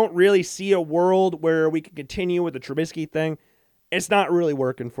don't really see a world where we can continue with the Trubisky thing. It's not really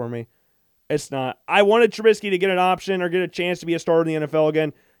working for me. It's not. I wanted Trubisky to get an option or get a chance to be a starter in the NFL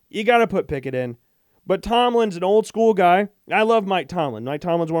again. You got to put Pickett in. But Tomlin's an old school guy. I love Mike Tomlin. Mike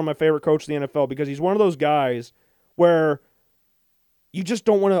Tomlin's one of my favorite coaches in the NFL because he's one of those guys where you just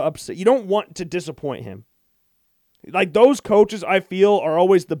don't want to upset. You don't want to disappoint him. Like those coaches, I feel, are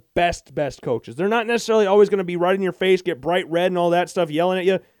always the best coaches. They're not necessarily always going to be right in your face, get bright red and all that stuff, yelling at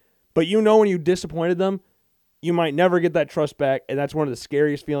you. But you know when you disappointed them, you might never get that trust back, and that's one of the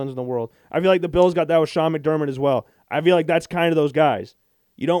scariest feelings in the world. I feel like the Bills got that with Sean McDermott as well. I feel like that's kind of those guys.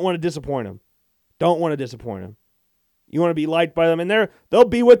 You don't want to disappoint them. Don't want to disappoint them. You want to be liked by them, and they'll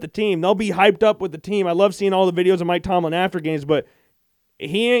be with the team. They'll be hyped up with the team. I love seeing all the videos of Mike Tomlin after games, but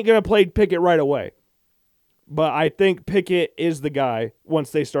he ain't going to play Pickett right away. But I think Pickett is the guy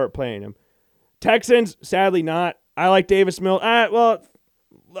once they start playing him. Texans, sadly not. I like Davis Mills. Well,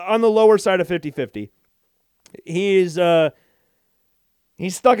 on the lower side of 50-50. He's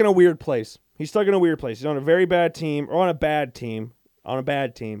stuck in a weird place. He's on a very bad team, or on a bad team,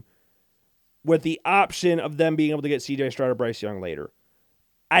 with the option of them being able to get C.J. Stroud or Bryce Young later.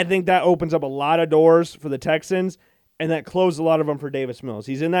 I think that opens up a lot of doors for the Texans, and that closed a lot of them for Davis Mills.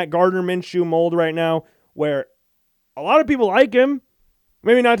 He's in that Gardner Minshew mold right now, where a lot of people like him.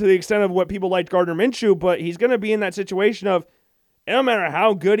 Maybe not to the extent of what people liked Gardner Minshew, but he's going to be in that situation of, it don't matter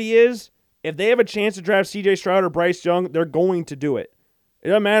how good he is, if they have a chance to draft C.J. Stroud or Bryce Young, they're going to do it. It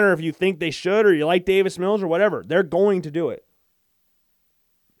doesn't matter if you think they should or you like Davis Mills or whatever. They're going to do it.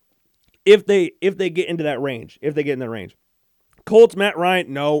 If they get into that range. Colts, Matt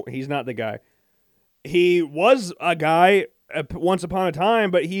Ryan, no, he's not the guy. He was a guy once upon a time,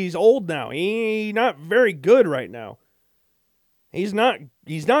 but he's old now. He's not very good right now. He's not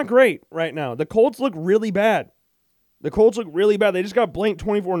great right now. The Colts look really bad. They just got blanked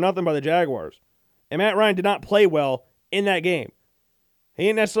 24-0 by the Jaguars. And Matt Ryan did not play well in that game. He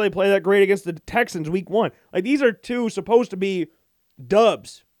didn't necessarily play that great against the Texans week 1. Like, these are two supposed to be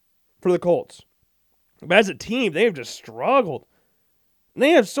dubs for the Colts. But as a team, they have just struggled. And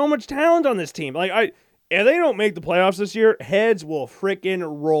they have so much talent on this team. Like, if they don't make the playoffs this year, heads will frickin'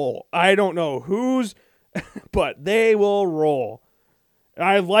 roll. I don't know whose, but they will roll.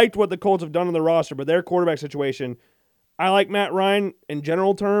 I liked what the Colts have done on the roster, but their quarterback situation, I like Matt Ryan in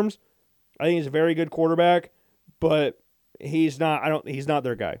general terms. I think he's a very good quarterback, but he's not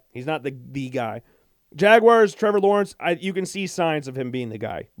their guy. He's not the guy. Jaguars, Trevor Lawrence, you can see signs of him being the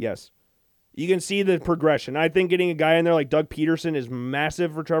guy. Yes. You can see the progression. I think getting a guy in there like Doug Peterson is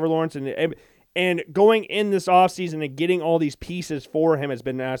massive for Trevor Lawrence, and going in this offseason and getting all these pieces for him has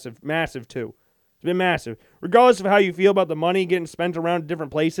been massive too. It's been massive. Regardless of how you feel about the money getting spent around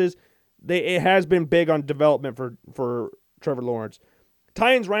different places, it has been big on development for Trevor Lawrence.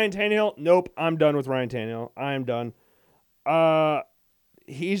 Titans, Ryan Tannehill, nope, I'm done with Ryan Tannehill. I am done.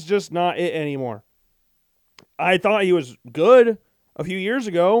 He's just not it anymore. I thought he was good a few years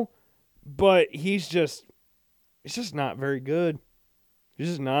ago, but he's just not very good. He's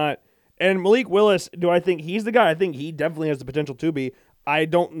just not. And Malik Willis, do I think he's the guy? I think he definitely has the potential to be. I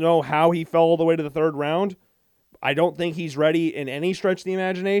don't know how he fell all the way to the third round. I don't think he's ready in any stretch of the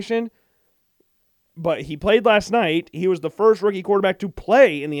imagination. But he played last night. He was the first rookie quarterback to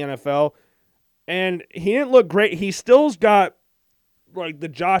play in the NFL. And he didn't look great. He still's got like the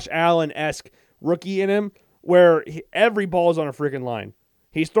Josh Allen-esque rookie in him where every ball is on a freaking line.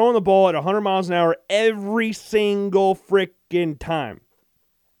 He's throwing the ball at 100 miles an hour every single freaking time.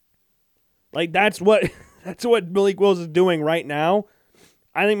 Like, that's what Malik Willis is doing right now.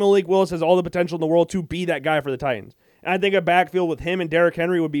 I think Malik Willis has all the potential in the world to be that guy for the Titans. And I think a backfield with him and Derrick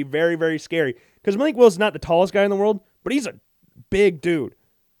Henry would be very, very scary. Because Malik Willis is not the tallest guy in the world, but he's a big dude.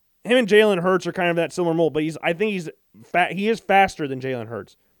 Him and Jalen Hurts are kind of that similar mold, but I think he is faster than Jalen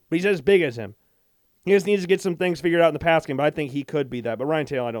Hurts. But he's as big as him. He just needs to get some things figured out in the pass game, but I think he could be that. But Ryan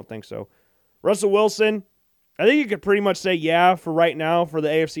Tannehill, I don't think so. Russell Wilson, I think you could pretty much say yeah for right now for the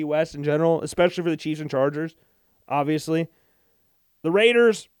AFC West in general, especially for the Chiefs and Chargers, obviously. The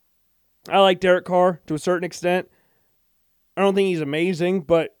Raiders, I like Derek Carr to a certain extent. I don't think he's amazing,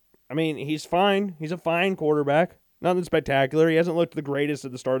 but, I mean, he's fine. He's a fine quarterback. Nothing spectacular. He hasn't looked the greatest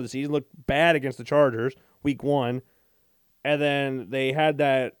at the start of the season. Looked bad against the Chargers week 1. And then they had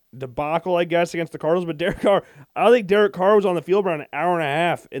that debacle, I guess, against the Cardinals. But Derek Carr, I think Derek Carr was on the field around an hour and a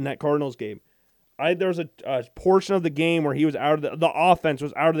half in that Cardinals game. There was a portion of the game where he was out of the offense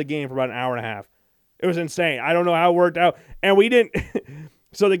was out of the game for about an hour and a half. It was insane. I don't know how it worked out. And we didn't.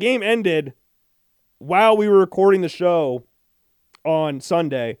 So the game ended while we were recording the show on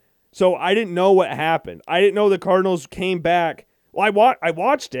Sunday. So I didn't know what happened. I didn't know the Cardinals came back. Well, I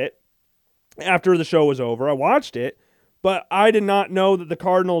watched it after the show was over. I watched it, but I did not know that the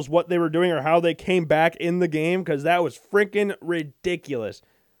Cardinals, what they were doing or how they came back in the game, because that was freaking ridiculous.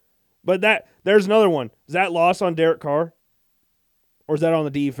 But there's another one. Is that loss on Derek Carr? Or is that on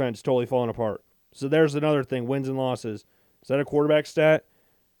the defense totally falling apart? So there's another thing, wins and losses. Is that a quarterback stat?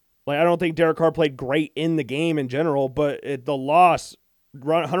 Like, I don't think Derek Carr played great in the game in general, but the loss,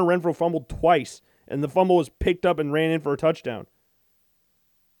 Hunter Renfrow fumbled twice, and the fumble was picked up and ran in for a touchdown.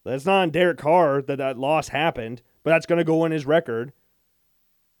 That's not on Derek Carr that loss happened, but that's going to go in his record.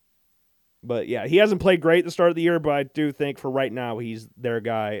 But, yeah, he hasn't played great at the start of the year, but I do think for right now he's their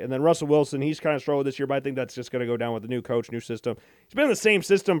guy. And then Russell Wilson, he's kind of struggled this year, but I think that's just going to go down with the new coach, new system. He's been in the same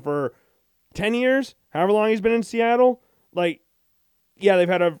system for 10 years, however long he's been in Seattle. Like, yeah, they've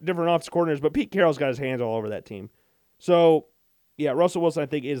had different offensive coordinators, but Pete Carroll's got his hands all over that team. So, yeah, Russell Wilson, I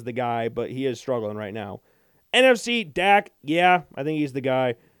think, is the guy, but he is struggling right now. NFC, Dak, yeah, I think he's the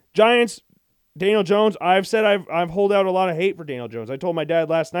guy. Giants, Daniel Jones, I've said I've hold out a lot of hate for Daniel Jones. I told my dad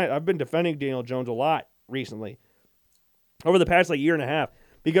last night I've been defending Daniel Jones a lot recently, over the past year and a half,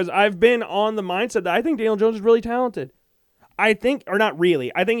 because I've been on the mindset that I think Daniel Jones is really talented. I think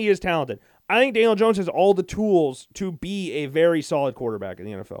he is talented. I think Daniel Jones has all the tools to be a very solid quarterback in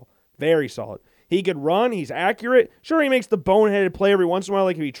the NFL. Very solid. He could run. He's accurate. Sure, he makes the boneheaded play every once in a while,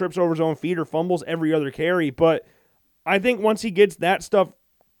 like if he trips over his own feet or fumbles every other carry, but I think once he gets that stuff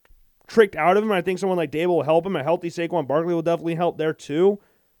tricked out of him, I think someone like Dable will help him. A healthy Saquon Barkley will definitely help there too.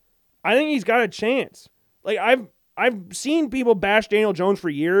 I think he's got a chance. Like, I've seen people bash Daniel Jones for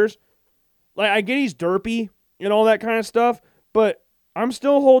years. Like, I get he's derpy and all that kind of stuff, but I'm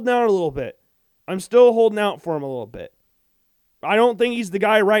still holding out a little bit. I'm still holding out for him a little bit. I don't think he's the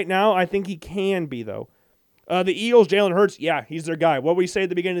guy right now. I think he can be, though. The Eagles, Jalen Hurts, yeah, he's their guy. What we say at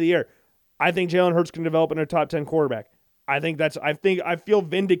the beginning of the year, I think Jalen Hurts can develop into a top 10 quarterback. I feel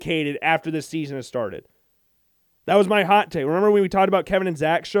vindicated after this season has started. That was my hot take. Remember when we talked about Kevin and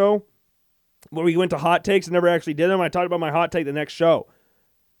Zach's show? When we went to hot takes and never actually did them? I talked about my hot take the next show.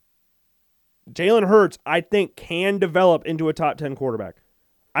 Jalen Hurts, I think, can develop into a top 10 quarterback.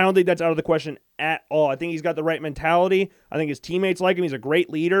 I don't think that's out of the question at all. I think he's got the right mentality. I think his teammates like him. He's a great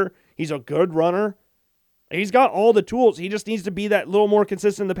leader. He's a good runner. He's got all the tools. He just needs to be that little more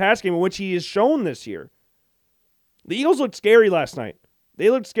consistent in the pass game, which he has shown this year. The Eagles looked scary last night. They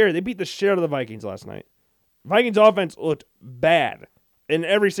looked scary. They beat the shit out of the Vikings last night. Vikings offense looked bad in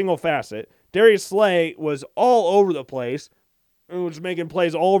every single facet. Darius Slay was all over the place. He was making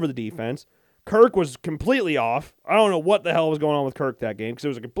plays all over the defense. Kirk was completely off. I don't know what the hell was going on with Kirk that game, because it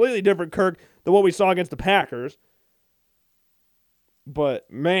was a completely different Kirk than what we saw against the Packers. But,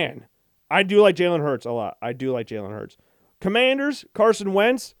 man, I do like Jalen Hurts a lot. I do like Jalen Hurts. Commanders, Carson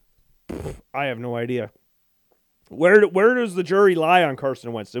Wentz, I have no idea. Where does the jury lie on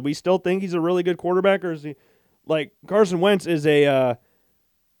Carson Wentz? Do we still think he's a really good quarterback, or is he like Carson Wentz is a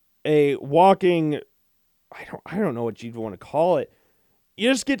walking, I don't know what you'd want to call it. You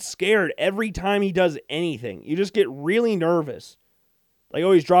just get scared every time he does anything. You just get really nervous. Like,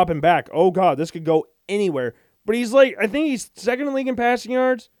 oh, he's dropping back. Oh, God, this could go anywhere. But he's like, I think he's second in the league in passing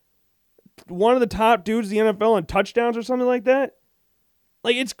yards. One of the top dudes in the NFL in touchdowns or something like that.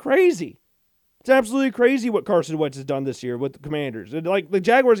 Like, it's crazy. It's absolutely crazy what Carson Wentz has done this year with the Commanders. Like, the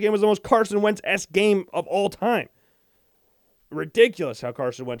Jaguars game was the most Carson Wentz-esque game of all time. Ridiculous how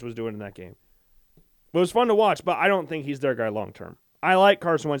Carson Wentz was doing in that game. But it was fun to watch, but I don't think he's their guy long term. I like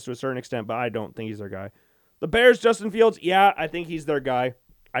Carson Wentz to a certain extent, but I don't think he's their guy. The Bears, Justin Fields, yeah, I think he's their guy.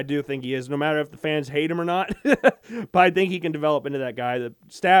 I do think he is, no matter if the fans hate him or not. But I think he can develop into that guy. The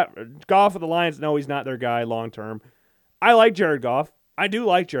Goff of the Lions, no, he's not their guy long term. I like Jared Goff. I do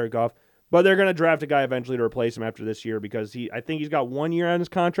like Jared Goff, but they're going to draft a guy eventually to replace him after this year, because I think he's got 1 year on his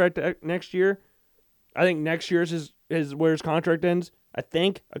contract next year. I think next year is where his contract ends. I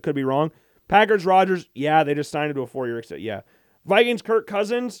think. I could be wrong. Packers, Rodgers, yeah, they just signed him to a 4-year extension. Yeah. Vikings, Kirk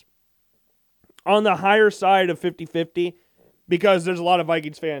Cousins, on the higher side of 50-50, because there's a lot of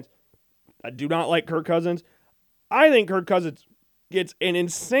Vikings fans that do not like Kirk Cousins. I think Kirk Cousins gets an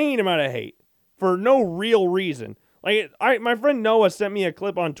insane amount of hate for no real reason. Like, my friend Noah sent me a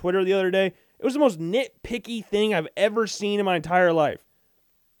clip on Twitter the other day. It was the most nitpicky thing I've ever seen in my entire life.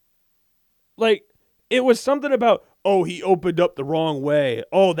 Like, it was something about, oh, he opened up the wrong way.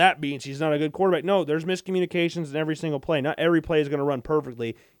 Oh, that means he's not a good quarterback. No, there's miscommunications in every single play. Not every play is going to run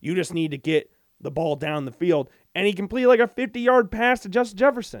perfectly. You just need to get the ball down the field. And he completed like a 50-yard pass to Justin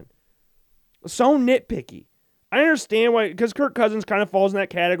Jefferson. So nitpicky. I understand why, because Kirk Cousins kind of falls in that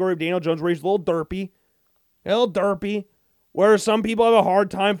category of Daniel Jones where he's a little derpy, where some people have a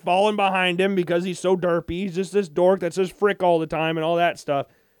hard time falling behind him because he's so derpy. He's just this dork that says frick all the time and all that stuff.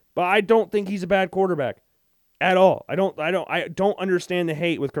 But I don't think he's a bad quarterback at all. I don't understand the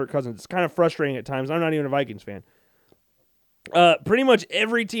hate with Kirk Cousins. It's kind of frustrating at times. I'm not even a Vikings fan. Pretty much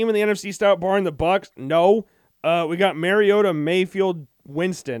every team in the NFC South, barring the Bucks, no. We got Mariota, Mayfield,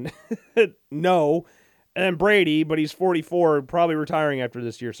 Winston, no. And then Brady, but he's 44, probably retiring after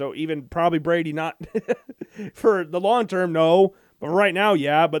this year. So even probably Brady, not for the long term, no. But right now,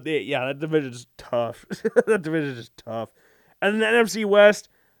 yeah. But that division is tough. That division is just tough. And then the NFC West,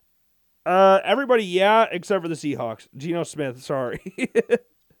 everybody, yeah, except for the Seahawks. Geno Smith, sorry.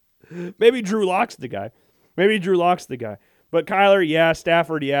 Maybe Drew Lock's the guy. But Kyler, yeah.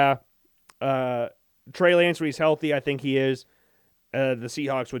 Stafford, yeah. Trey Lance, when he's healthy, I think he is. The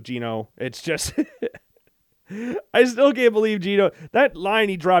Seahawks with Geno. It's just... I still can't believe Geno. That line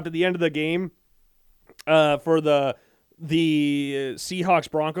he dropped at the end of the game for the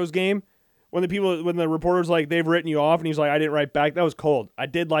Seahawks-Broncos game, when the reporter's like, they've written you off, and he's like, I didn't write back. That was cold. I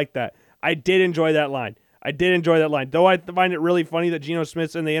did like that. I did enjoy that line. Though I find it really funny that Geno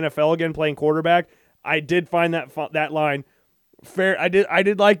Smith's in the NFL again playing quarterback, I did find that line fair. I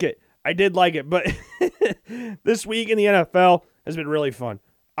did like it. But this week in the NFL has been really fun.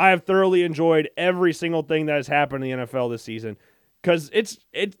 I have thoroughly enjoyed every single thing that has happened in the NFL this season because it's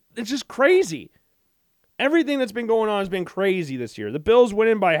just crazy. Everything that's been going on has been crazy this year. The Bills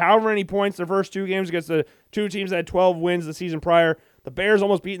winning by however many points their first two games against the two teams that had 12 wins the season prior. The Bears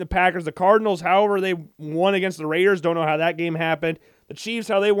almost beating the Packers. The Cardinals, however they won against the Raiders, don't know how that game happened. The Chiefs,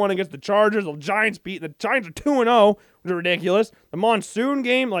 how they won against the Chargers. The Giants beating the Giants are 2-0, which is ridiculous. The monsoon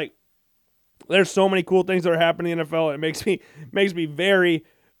game, like, there's so many cool things that are happening in the NFL. It makes me very,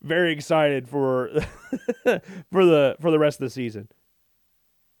 very excited for for the rest of the season.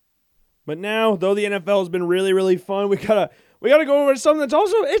 But now, though the NFL has been really, really fun, we gotta go over something that's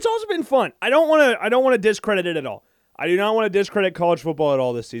also been fun. I don't want to discredit it at all. I do not want to discredit college football at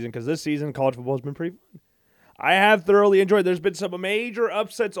all this season, because this season college football has been pretty fun. I have thoroughly enjoyed it. There's been some major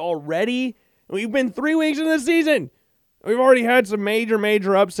upsets already. We've been 3 weeks into the season. We've already had some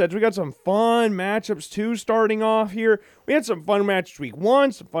major upsets. We got some fun matchups, too, starting off here. We had some fun matchups week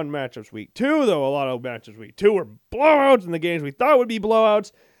 1, some fun matchups week 2, though a lot of matchups week 2 were blowouts, and the games we thought would be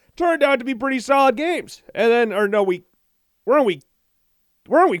blowouts turned out to be pretty solid games. And then, we're on week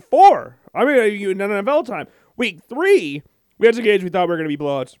 4. I mean, in NFL time. Week 3, we had some games we thought were going to be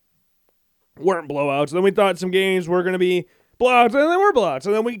blowouts. Weren't blowouts. And then we thought some games were going to be blowouts, and they were blowouts.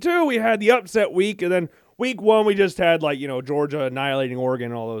 And then week 2, we had the upset week, and then week 1, we just had, Georgia annihilating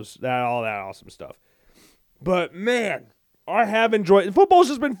Oregon and all that awesome stuff. But, man, I have enjoyed it. Football's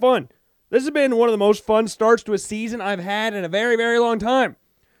just been fun. This has been one of the most fun starts to a season I've had in a very, very long time.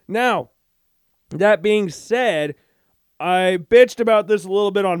 Now, that being said, I bitched about this a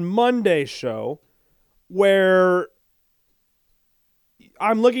little bit on Monday's show, where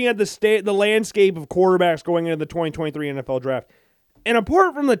I'm looking at the landscape of quarterbacks going into the 2023 NFL draft. And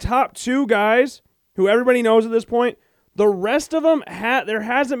apart from the top 2 guys, who everybody knows at this point, the rest of them, there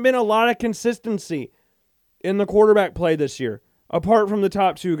hasn't been a lot of consistency in the quarterback play this year, apart from the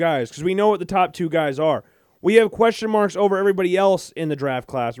top 2 guys, because we know what the top 2 guys are. We have question marks over everybody else in the draft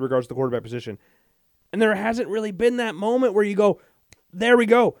class in regards to the quarterback position. And there hasn't really been that moment where you go, there we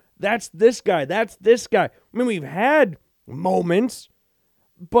go, that's this guy. I mean, we've had moments,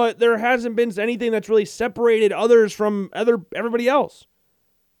 but there hasn't been anything that's really separated others from everybody else.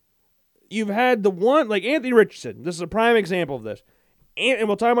 You've had the one, like Anthony Richardson. This is a prime example of this. And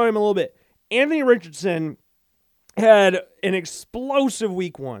we'll talk about him a little bit. Anthony Richardson had an explosive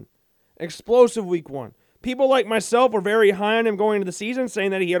week 1. People like myself were very high on him going into the season,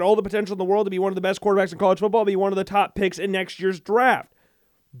 saying that he had all the potential in the world to be one of the best quarterbacks in college football, be one of the top picks in next year's draft.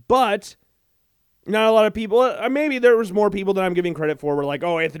 But not a lot of people, maybe there was more people than I'm giving credit for, were like,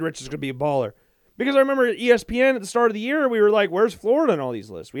 oh, Anthony Richardson's going to be a baller. Because I remember ESPN at the start of the year, we were like, where's Florida in all these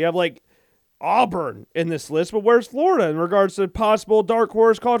lists? We have Auburn in this list, but where's Florida in regards to possible dark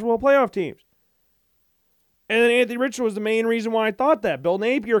horse college football playoff teams? And then Anthony Richardson was the main reason why I thought that. Bill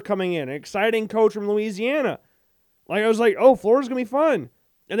Napier coming in, an exciting coach from Louisiana. I was like, oh, Florida's going to be fun.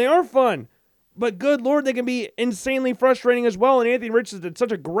 And they are fun. But good Lord, they can be insanely frustrating as well. And Anthony Richardson did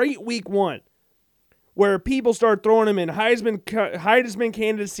such a great week 1, where people start throwing him in Heisman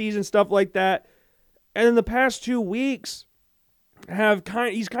candidacies and stuff like that. And in the past 2 weeks,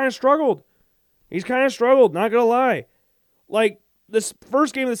 he's kind of struggled. He's kind of struggled, not going to lie. Like, this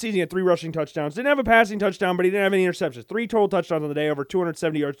first game of the season, he had 3 rushing touchdowns. Didn't have a passing touchdown, but he didn't have any interceptions. 3 total touchdowns on the day, over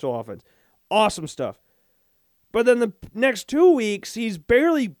 270 yards total offense. Awesome stuff. But then the next 2 weeks, he's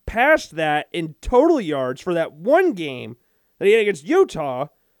barely passed that in total yards for that one game that he had against Utah,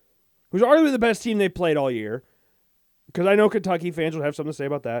 who's arguably the best team they played all year. Because I know Kentucky fans will have something to say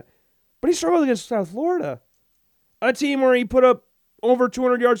about that. But he struggled against South Florida, a team where he put up over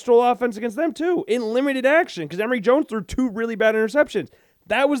 200 yards total offense against them too, in limited action, because Emory Jones threw 2 really bad interceptions.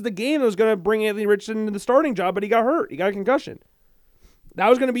 That was the game that was going to bring Anthony Richardson into the starting job, but he got hurt. He got a concussion. That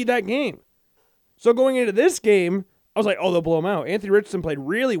was going to be that game. So going into this game, I was like, oh, they'll blow him out. Anthony Richardson played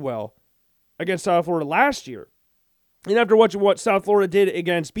really well against South Florida last year. And after watching what South Florida did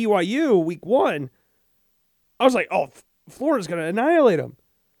against BYU week 1, I was like, oh, Florida's going to annihilate him.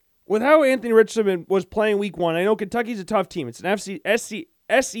 With how Anthony Richardson was playing week 1, I know Kentucky's a tough team. It's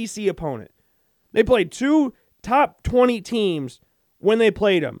an SEC opponent. They played 2 top 20 teams when they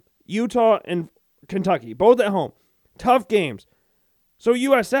played them. Utah and Kentucky, both at home. Tough games. So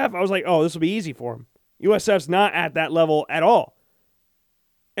USF, I was like, oh, this will be easy for him. USF's not at that level at all.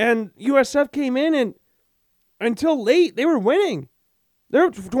 And USF came in, and until late, they were winning. They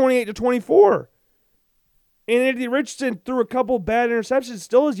were 28-24. And Anthony Richardson threw a couple bad interceptions,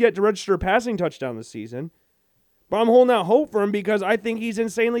 still has yet to register a passing touchdown this season. But I'm holding out hope for him because I think he's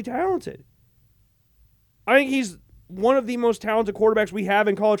insanely talented. I think he's one of the most talented quarterbacks we have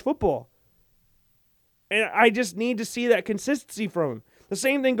in college football. And I just need to see that consistency from him. The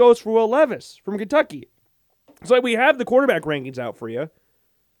same thing goes for Will Levis from Kentucky. It's like we have the quarterback rankings out for you. And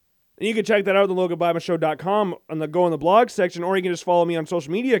you can check that out at theloganblackmanshow.com on the Go in the Blog section, or you can just follow me on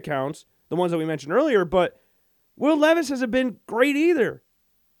social media accounts, the ones that we mentioned earlier. But Will Levis hasn't been great either.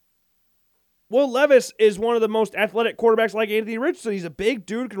 Will Levis is one of the most athletic quarterbacks like Anthony Richardson. He's a big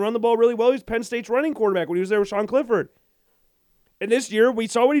dude, can run the ball really well. He's Penn State's running quarterback when he was there with Sean Clifford. And this year, we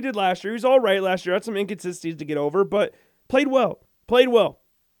saw what he did last year. He was all right last year. Had some inconsistencies to get over, but played well. Played well.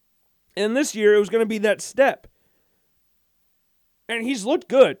 And this year, it was going to be that step. And he's looked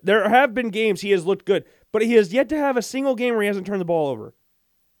good. There have been games he has looked good, but he has yet to have a single game where he hasn't turned the ball over.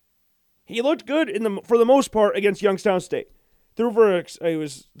 He looked good for the most part against Youngstown State. It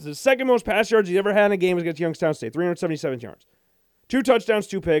was the second most pass yards he's ever had in a game against Youngstown State, 377 yards. 2 touchdowns,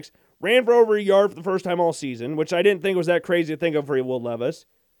 2 picks. Ran for over a yard for the first time all season, which I didn't think was that crazy to think of for Will Levis.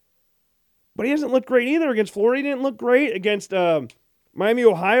 But he hasn't looked great either against Florida. He didn't look great against Miami,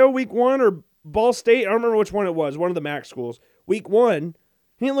 Ohio, week 1, or Ball State. I don't remember which one it was, one of the MAC schools. Week 1,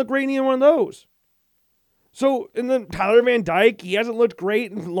 he didn't look great in either one of those. So, and then Tyler Van Dyke, he hasn't looked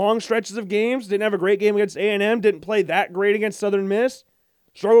great in long stretches of games. Didn't have a great game against A&M. Didn't play that great against Southern Miss.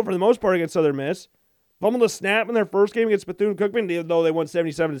 Struggled for the most part against Southern Miss. Fumbled a snap in their first game against Bethune-Cookman, even though they won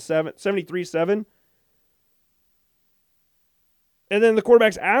 73-7. And then the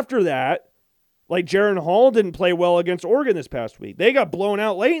quarterbacks after that, like Jaron Hall, didn't play well against Oregon this past week. They got blown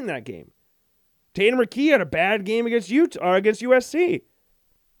out late in that game. Tanner McKee had a bad game against USC.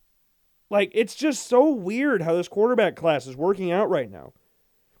 Like, it's just so weird how this quarterback class is working out right now.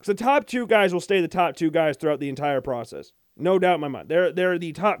 Because the top 2 guys will stay the top 2 guys throughout the entire process. No doubt in my mind. They're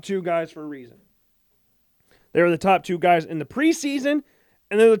the top 2 guys for a reason. They were the top 2 guys in the preseason,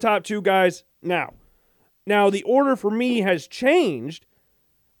 and they're the top 2 guys now. Now, the order for me has changed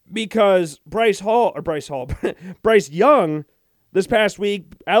because Bryce Young, this past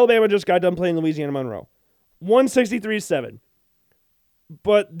week, Alabama just got done playing Louisiana Monroe. 163-7.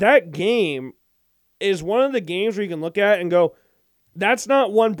 But that game is one of the games where you can look at and go, that's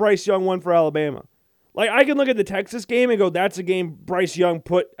not one Bryce Young won for Alabama. Like, I can look at the Texas game and go, that's a game Bryce Young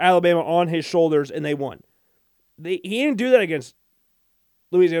put Alabama on his shoulders and they won. He didn't do that against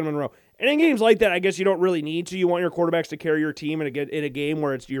Louisiana Monroe. And in games like that, I guess you don't really need to. You want your quarterbacks to carry your team in a game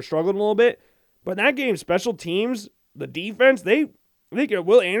where you're struggling a little bit. But in that game, special teams, the defense, I think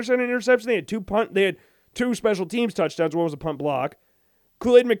Will Anderson had an interception. They had 2 special teams touchdowns. One was a punt block.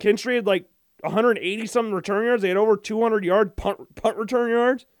 Kool-Aid McKinstry had like 180-something return yards. They had over 200-yard punt return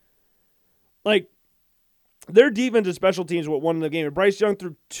yards. Like, their defense and special teams what won the game. And Bryce Young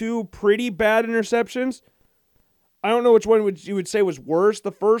threw 2 pretty bad interceptions. I don't know which one you would say was worse.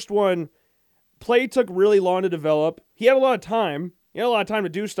 The first one, play took really long to develop. He had a lot of time. He had a lot of time to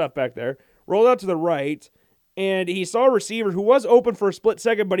do stuff back there. Rolled out to the right, and he saw a receiver who was open for a split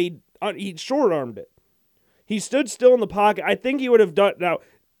second, but he short-armed it. He stood still in the pocket. I think he would have done... Now,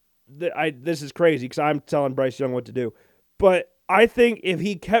 this is crazy because I'm telling Bryce Young what to do. But I think if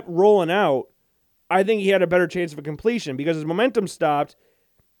he kept rolling out, I think he had a better chance of a completion because his momentum stopped,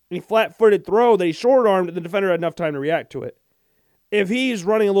 and he flat-footed throw that he short-armed, and the defender had enough time to react to it. If he's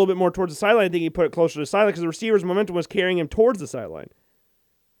running a little bit more towards the sideline, I think he put it closer to the sideline because the receiver's momentum was carrying him towards the sideline.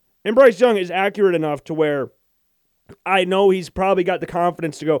 And Bryce Young is accurate enough to where I know he's probably got the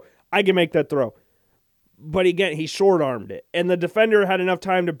confidence to go, I can make that throw. But again, he short-armed it. And the defender had enough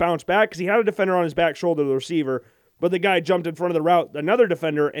time to bounce back because he had a defender on his back shoulder, the receiver, but the guy jumped in front of the route, another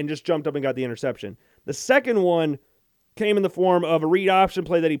defender, and just jumped up and got the interception. The second one came in the form of a read option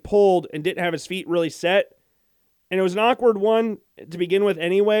play that he pulled and didn't have his feet really set. And it was an awkward one to begin with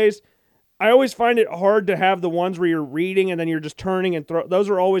anyways. I always find it hard to have the ones where you're reading and then you're just turning and throw. Those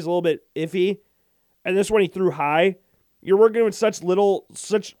are always a little bit iffy. And this one he threw high. You're working with such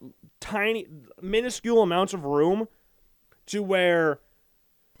tiny, minuscule amounts of room to where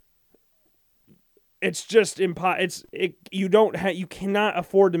it's just you cannot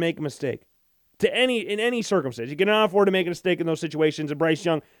afford to make a mistake. In any circumstance. You cannot afford to make a mistake in those situations. And Bryce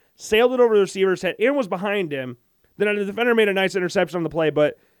Young sailed it over the receiver's head and was behind him. Then the defender made a nice interception on the play,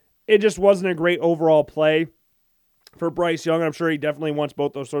 but it just wasn't a great overall play for Bryce Young. I'm sure he definitely wants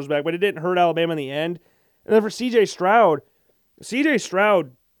both those throws back, but it didn't hurt Alabama in the end. And then for CJ Stroud,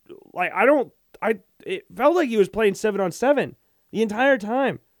 like it felt like he was playing 7-on-7 the entire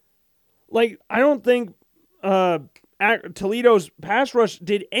time. Like I don't think Toledo's pass rush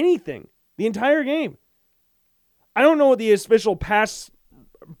did anything the entire game. I don't know what the official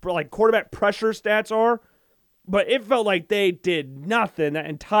quarterback pressure stats are, but it felt like they did nothing that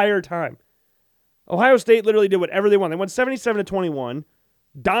entire time. Ohio State literally did whatever they wanted. They won 77-21,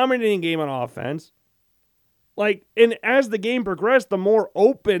 dominating game on offense. And as the game progressed, the more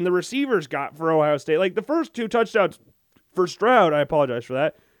open the receivers got for Ohio State. Like the first two touchdowns for Stroud, I apologize for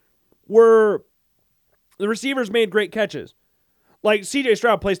that, were the receivers made great catches. Like C.J.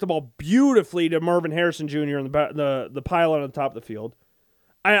 Stroud placed the ball beautifully to Marvin Harrison Jr. in the pylon on the top of the field.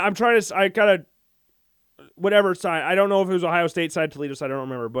 Whatever side, I don't know if it was Ohio State side, Toledo side, I don't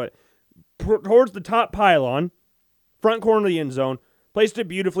remember, but towards the top pylon, front corner of the end zone, placed it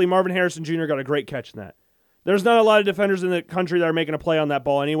beautifully. Marvin Harrison Jr. got a great catch in that. There's not a lot of defenders in the country that are making a play on that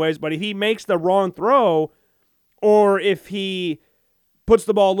ball anyways, but if he makes the wrong throw, or if he puts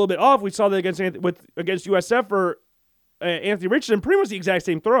the ball a little bit off, we saw that against USF for Anthony Richardson, pretty much the exact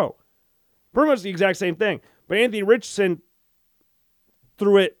same throw. Pretty much the exact same thing. But Anthony Richardson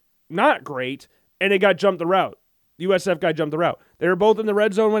threw it not great, and it got jumped the route. USF guy jumped the route. They were both in the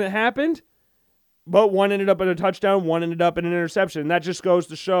red zone when it happened, but one ended up in a touchdown, one ended up in an interception. And that just goes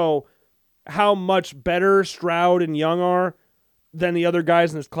to show how much better Stroud and Young are than the other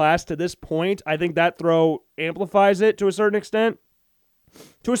guys in this class to this point. I think that throw amplifies it to a certain extent.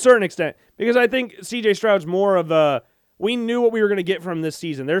 Because I think C.J. Stroud's more of a, we knew what we were going to get from this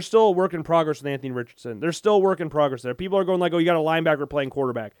season. There's still a work in progress with Anthony Richardson. There's still a work in progress there. People are going like, oh, you got a linebacker playing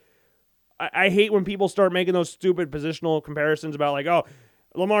quarterback. I hate when people start making those stupid positional comparisons about like, oh,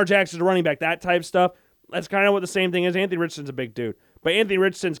 Lamar Jackson's a running back, that type of stuff. That's kind of what the same thing is. Anthony Richardson's a big dude. But Anthony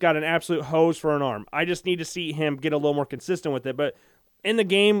Richardson's got an absolute hose for an arm. I just need to see him get a little more consistent with it. But in the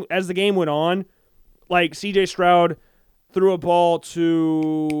game, as the game went on, like C.J. Stroud threw a ball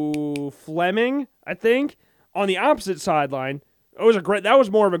to Fleming, I think, on the opposite sideline. That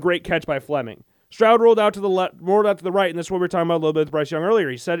was more of a great catch by Fleming. Stroud rolled out to the left, rolled out to the right, and this is what we were talking about a little bit with Bryce Young earlier.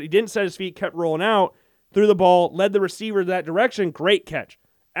 He said he didn't set his feet, kept rolling out, threw the ball, led the receiver that direction. Great catch.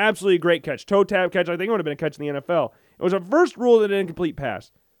 Absolutely great catch. Toe tap catch. I think it would have been a catch in the NFL. It was a first ruled an incomplete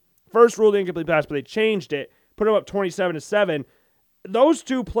pass. But they changed it, put him up 27-7. Those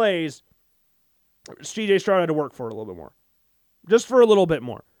two plays, C.J. Stroud had to work for it a little bit more. Just for a little bit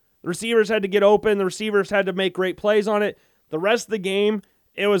more. The receivers had to get open. The receivers had to make great plays on it. The rest of the game,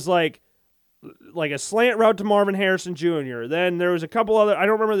 it was like a slant route to Marvin Harrison Jr. Then there was a couple other, I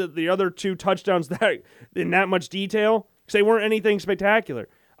don't remember the other two touchdowns that in that much detail because they weren't anything spectacular.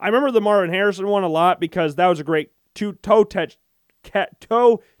 I remember the Marvin Harrison one a lot because that was a great toe touch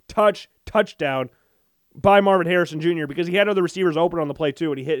touchdown by Marvin Harrison Jr. because he had other receivers open on the play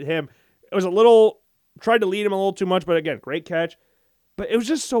too, and he hit him. It was tried to lead him a little too much, but again, great catch. But it was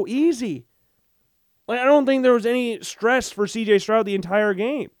just so easy. Like I don't think there was any stress for C.J. Stroud the entire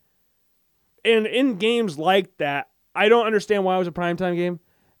game. And in games like that, I don't understand why it was a primetime game.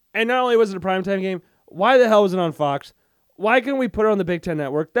 And not only was it a primetime game, why the hell was it on Fox? Why couldn't we put it on the Big Ten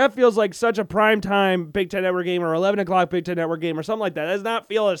Network? That feels like such a primetime Big Ten Network game or 11 o'clock Big Ten Network game or something like that. That does not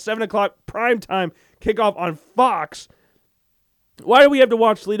feel a 7 o'clock primetime kickoff on Fox. Why do we have to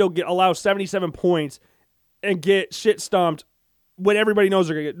watch Toledo allow 77 points and get shit stomped when everybody knows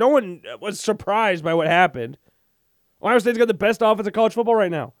they're going to get? No one was surprised by what happened. Ohio State's got the best offense of college football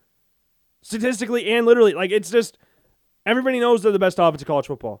right now. Statistically and literally. Like, it's just, Everybody knows they're the best offense in college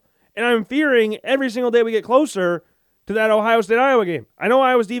football. And I'm fearing every single day we get closer to that Ohio State-Iowa game. I know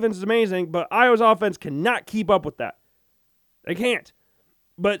Iowa's defense is amazing, but Iowa's offense cannot keep up with that. They can't.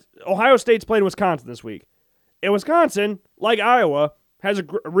 But Ohio State's playing Wisconsin this week. And Wisconsin, like Iowa, has a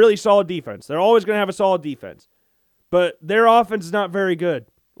really solid defense. They're always going to have a solid defense. But their offense is not very good.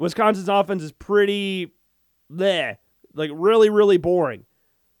 Wisconsin's offense is pretty bleh, like really, really boring.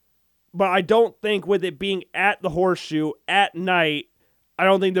 But I don't think with it being at the Horseshoe at night, I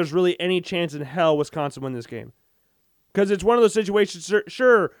don't think there's really any chance in hell Wisconsin win this game. Because it's one of those situations,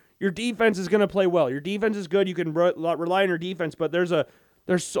 sure, your defense is going to play well. Your defense is good. You can rely on your defense, but there's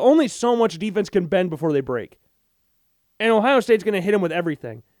only so much defense can bend before they break. And Ohio State's going to hit them with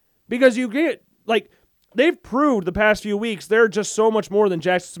everything. Because you get, they've proved the past few weeks they're just so much more than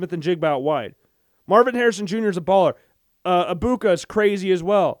Jackson Smith and Jigba out wide. Marvin Harrison Jr. is a baller. Ibuka is crazy as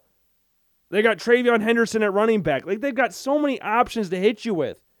well. They got Travion Henderson at running back. They've got so many options to hit you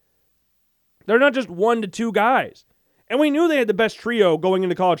with. They're not just 1 to 2 guys. And we knew they had the best trio going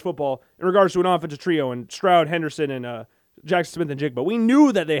into college football in regards to an offensive trio and Stroud, Henderson, and Jackson Smith and Jigba. We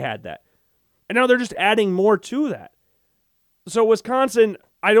knew that they had that. And now they're just adding more to that. So Wisconsin,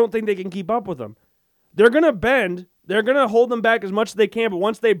 I don't think they can keep up with them. They're going to bend. They're going to hold them back as much as they can, but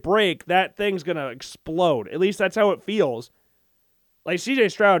once they break, that thing's going to explode. At least that's how it feels. Like C.J.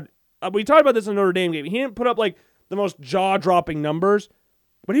 Stroud, we talked about this in the Notre Dame game. He didn't put up the most jaw-dropping numbers,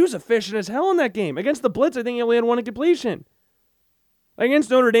 but he was efficient as hell in that game. Against the Blitz, I think he only had 1 incompletion. Against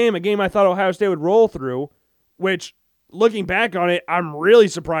Notre Dame, a game I thought Ohio State would roll through, which, looking back on it, I'm really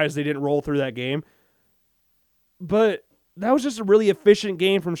surprised they didn't roll through that game. But that was just a really efficient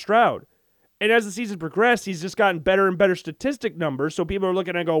game from Stroud. And as the season progressed, he's just gotten better and better statistic numbers, so people are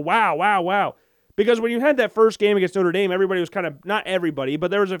looking and go, wow, wow, wow. Because when you had that first game against Notre Dame, everybody was kind of, not everybody, but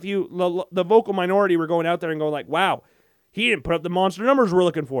there was a few, the vocal minority were going out there and going wow, he didn't put up the monster numbers we're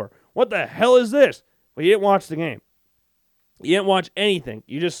looking for. What the hell is this? Well, you didn't watch the game. You didn't watch anything.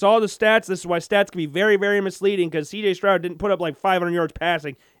 You just saw the stats. This is why stats can be very, very misleading, because C.J. Stroud didn't put up 500 yards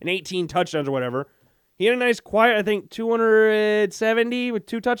passing and 18 touchdowns or whatever. He had a nice, quiet, I think, 270 with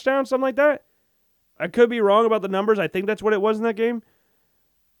 2 touchdowns, something like that. I could be wrong about the numbers. I think that's what it was in that game.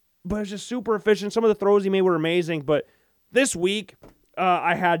 But it was just super efficient. Some of the throws he made were amazing. But this week,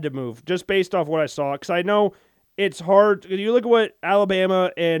 I had to move just based off what I saw. Because I know it's hard. You look at what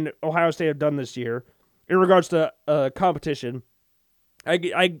Alabama and Ohio State have done this year in regards to competition.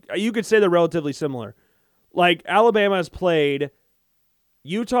 You could say they're relatively similar. Alabama has played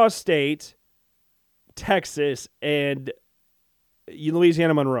Utah State, Texas, and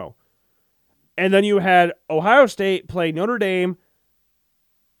Louisiana Monroe. And then you had Ohio State play Notre Dame,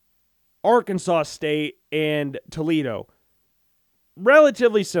 Arkansas State, and Toledo.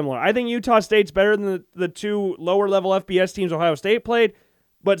 Relatively similar. I think Utah State's better than the 2 lower-level FBS teams Ohio State played,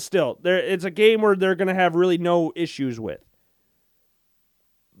 but still, it's a game where they're going to have really no issues with.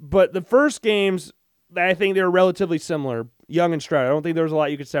 But the first games, I think they were relatively similar, Young and Stroud. I don't think there was a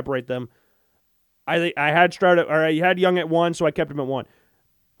lot you could separate them. I had Stroud, or I had Young at 1, so I kept him at 1.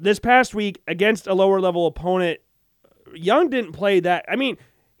 This past week, against a lower-level opponent, Young didn't play that. I mean,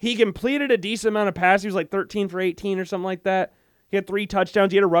 he completed a decent amount of passes. He was 13 for 18 or something like that. He had 3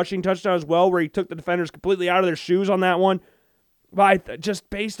 touchdowns. He had a rushing touchdown as well, where he took the defenders completely out of their shoes on that one. But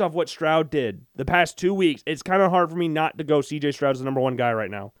just based off what Stroud did the past 2 weeks, it's kind of hard for me not to go C.J. Stroud's the number 1 guy right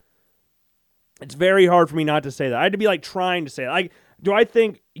now. It's very hard for me not to say that. I had to be trying to say it. Do I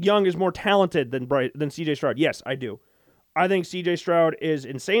think Young is more talented than C.J. Stroud? Yes, I do. I think C.J. Stroud is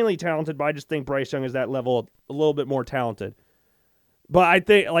insanely talented, but I just think Bryce Young is that level a little bit more talented. But I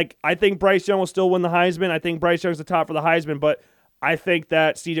think Bryce Young will still win the Heisman. I think Bryce Young's the top for the Heisman, but I think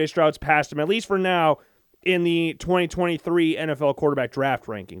that C.J. Stroud's passed him, at least for now, in the 2023 NFL quarterback draft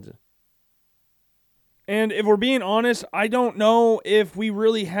rankings. And if we're being honest, I don't know if we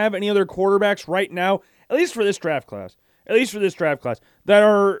really have any other quarterbacks right now, at least for this draft class, that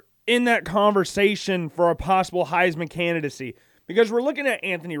are in that conversation for a possible Heisman candidacy. Because we're looking at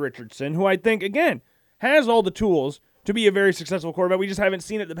Anthony Richardson, who I think, again, has all the tools to be a very successful quarterback. We just haven't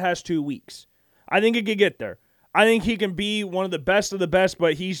seen it the past 2 weeks. I think he could get there. I think he can be one of the best,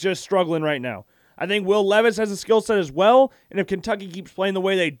 but he's just struggling right now. I think Will Levis has a skill set as well, and if Kentucky keeps playing the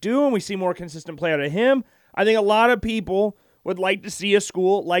way they do and we see more consistent play out of him, I think a lot of people would like to see a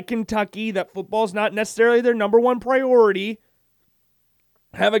school like Kentucky, that football's not necessarily their number 1 priority,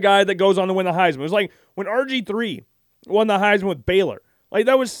 have a guy that goes on to win the Heisman. It was like when RG3 won the Heisman with Baylor.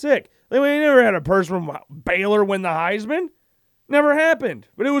 That was sick. We never had a person from Baylor win the Heisman. Never happened.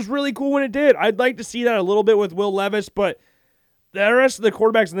 But it was really cool when it did. I'd like to see that a little bit with Will Levis, but the rest of the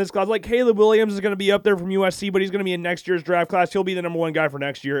quarterbacks in this class, like Caleb Williams is going to be up there from USC, but he's going to be in next year's draft class. He'll be the number one guy for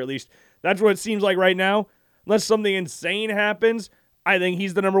next year, at least. That's what it seems like right now. Unless something insane happens, I think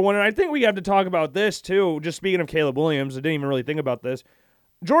he's the number one. And I think we have to talk about this, too. Just speaking of Caleb Williams, I didn't even really think about this.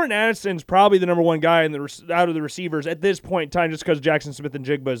 Jordan Addison's probably the number one guy out of the receivers at this point in time, just because Jackson Smith and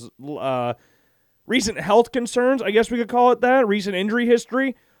Jigba's recent health concerns, I guess we could call it that, recent injury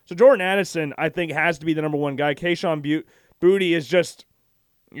history. So Jordan Addison, I think, has to be the number one guy. Kayshon Boutte is just,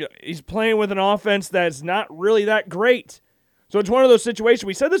 he's playing with an offense that's not really that great. So it's one of those situations,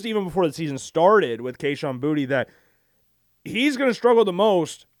 we said this even before the season started with Kayshon Boutte, that he's going to struggle the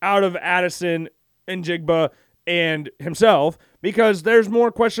most out of Addison and Jigba and himself because there's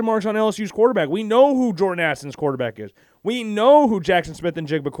more question marks on LSU's quarterback. We know who Jordan Addison's quarterback is. We know who Jackson Smith and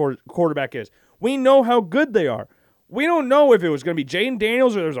Jigba quarterback is. We know how good they are. We don't know if it was going to be Jaden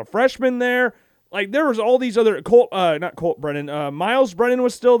Daniels or there was a freshman there. Like, there was all these other, Miles Brennan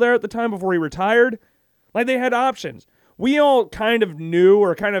was still there at the time before he retired. Like, they had options. We all kind of knew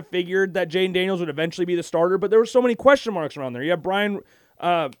or kind of figured that Jaden Daniels would eventually be the starter, but there were so many question marks around there. You have Brian,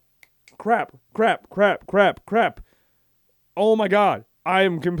 crap. Oh my God. I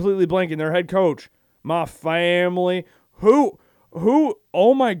am completely blanking. Their head coach, my family. Who,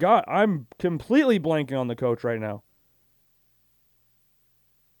 oh my God. I'm completely blanking on the coach right now.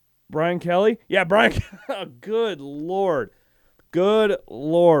 Brian Kelly? Yeah, Brian. Good Lord. Good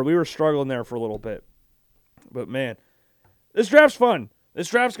Lord. We were struggling there for a little bit. But man, this draft's fun. This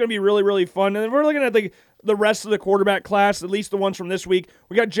draft's going to be really, really fun. And we're looking at the rest of the quarterback class, at least the ones from this week.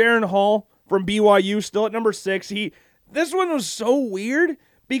 We got Jaron Hall from BYU still at number 6. This one was so weird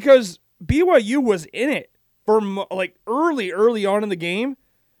because BYU was in it for like early on in the game.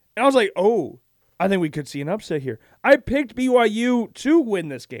 And I was like, oh, I think we could see an upset here. I picked BYU to win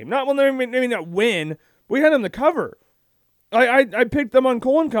this game. Maybe not win, but we had them to cover. I picked them on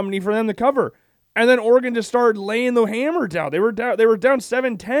Cole & Company for them to cover. And then Oregon just started laying the hammer down. They were down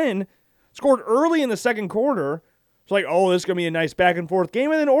 7-10, scored early in the second quarter. It's like, oh, this is going to be a nice back and forth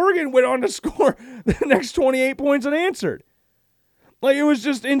game. And then Oregon went on to score the next 28 points unanswered. Like, it was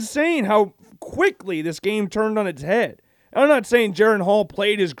just insane how quickly this game turned on its head. And I'm not saying Jaron Hall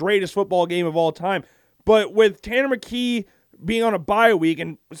played his greatest football game of all time, but with Tanner McKee being on a bye week,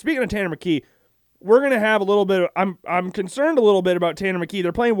 and speaking of Tanner McKee, we're going to have a little bit of, I'm concerned a little bit about Tanner McKee.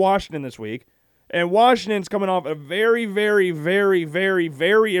 They're playing Washington this week. And Washington's coming off a very, very, very, very,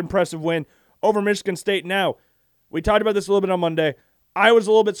 very impressive win over Michigan State. Now, we talked about this a little bit on Monday. I was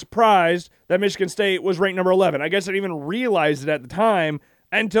a little bit surprised that Michigan State was ranked number 11. I guess I didn't even realize it at the time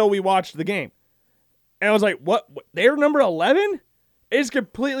until we watched the game. And I was like, what? They're number 11? It's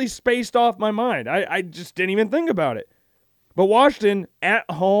completely spaced off my mind. I just didn't even think about it. But Washington, at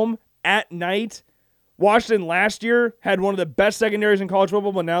home, at night, Washington last year had one of the best secondaries in college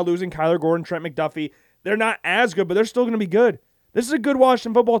football, but now losing Kyler Gordon, Trent McDuffie. They're not as good, but they're still going to be good. This is a good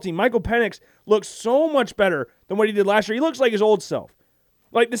Washington football team. Michael Penix looks so much better than what he did last year. He looks like his old self.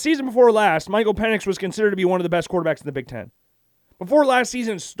 Like the season before last, Michael Penix was considered to be one of the best quarterbacks in the Big Ten. Before last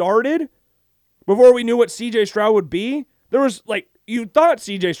season started, before we knew what C.J. Stroud would be, there was you thought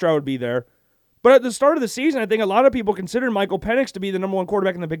C.J. Stroud would be there. But at the start of the season, I think a lot of people considered Michael Penix to be the number one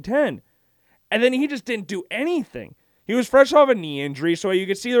quarterback in the Big Ten. And then he just didn't do anything. He was fresh off a knee injury, so you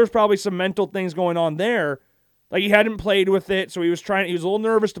could see there was probably some mental things going on there. Like he hadn't played with it, so he was a little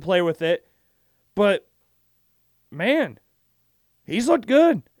nervous to play with it. But, man, he's looked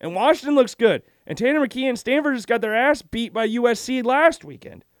good. And Washington looks good. And Tanner McKee and Stanford just got their ass beat by USC last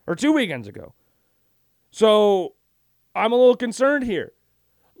weekend, or 2 weekends ago. So, I'm a little concerned here.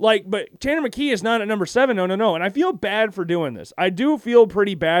 But Tanner McKee is not at number 7. No. And I feel bad for doing this. I do feel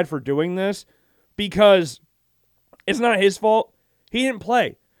pretty bad for doing this because it's not his fault. He didn't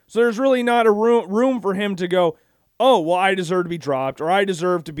play. So there's really not a room for him to go, oh, well, I deserve to be dropped or I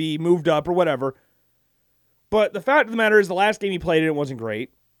deserve to be moved up or whatever. But the fact of the matter is the last game he played in it wasn't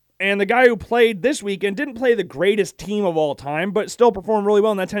great. And the guy who played this weekend didn't play the greatest team of all time, but still performed really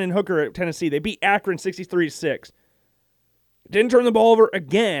well, and that's Hendon Hooker at Tennessee. They beat Akron 63-6. Didn't turn the ball over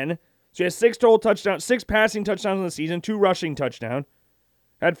again. So he has 6 total touchdowns, 6 passing touchdowns in the season, 2 rushing touchdowns.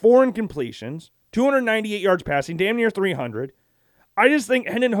 Had 4 incompletions, 298 yards passing, damn near 300. I just think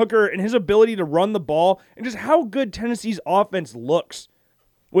Hendon Hooker and his ability to run the ball and just how good Tennessee's offense looks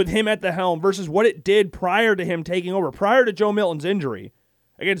with him at the helm versus what it did prior to him taking over, prior to Joe Milton's injury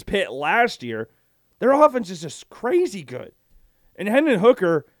against Pitt last year. Their offense is just crazy good. And Hendon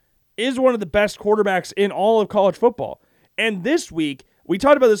Hooker is one of the best quarterbacks in all of college football. And this week, we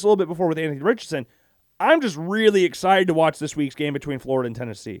talked about this a little bit before with Anthony Richardson. I'm just really excited to watch this week's game between Florida and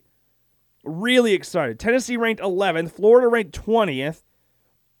Tennessee. Really excited. Tennessee ranked 11th. Florida ranked 20th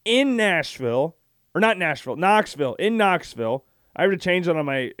in Nashville. Or not Nashville, Knoxville. In Knoxville. I have to change that on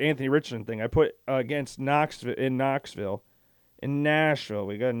my Anthony Richardson thing. I put against Knoxville in Knoxville. In Nashville.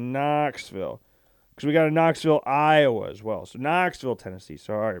 We got Knoxville. Because we got a Knoxville, Iowa as well. So Knoxville, Tennessee.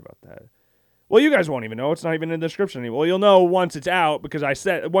 Sorry about that. Well, you guys won't even know. It's not even in the description anymore. Well, you'll know once it's out because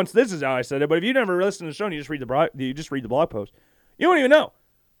once this is out, I said it. But if you never listen to the show and you just read the blog post, you don't even know.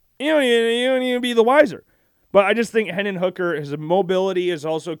 You don't even be the wiser. But I just think Hendon Hooker, his mobility is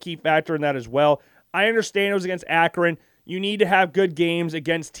also a key factor in that as well. I understand it was against Akron. You need to have good games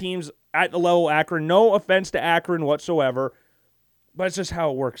against teams at the level of Akron. No offense to Akron whatsoever, but it's just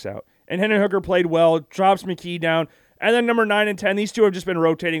how it works out. And Hendon Hooker played well, drops McKee down. And then number 9 and 10, these two have just been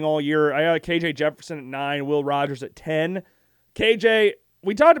rotating all year. I got KJ Jefferson at 9, Will Rogers at 10. KJ,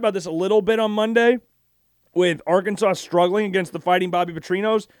 we talked about this a little bit on Monday with Arkansas struggling against the Fighting Bobby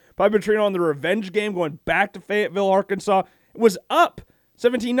Petrinos. Bobby Petrino on the revenge game going back to Fayetteville, Arkansas, was up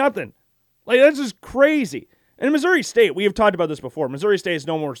 17-0. Like, that's just crazy. And Missouri State, we have talked about this before. Missouri State is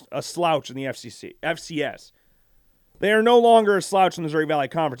no more a slouch in the FCS. They are no longer a slouch in the Missouri Valley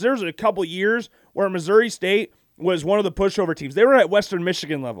Conference. There was a couple years where Missouri State was one of the pushover teams. They were at Western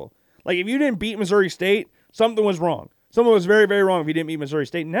Michigan level. Like, if you didn't beat Missouri State, something was wrong. Something was very, very wrong if you didn't beat Missouri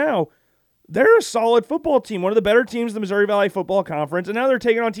State. Now, they're a solid football team, one of the better teams in the Missouri Valley Football Conference, and now they're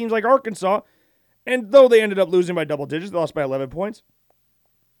taking on teams like Arkansas. And though they ended up losing by double digits, they lost by 11 points,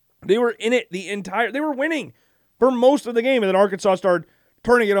 they were in it they were winning for most of the game, and then Arkansas started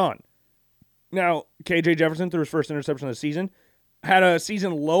turning it on. Now, KJ Jefferson threw his first interception of the season. Had a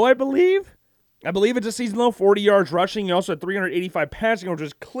season low, I believe. I believe it's a season low, 40 yards rushing. He also had 385 passing, which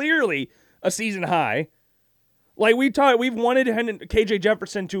was clearly a season high. Like, we've wanted KJ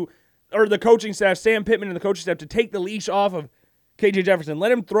Jefferson or the coaching staff, Sam Pittman and the coaching staff, to take the leash off of KJ Jefferson.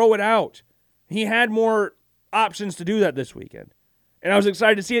 Let him throw it out. He had more options to do that this weekend. And I was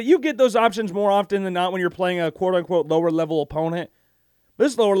excited to see it. You get those options more often than not when you're playing a quote-unquote lower-level opponent.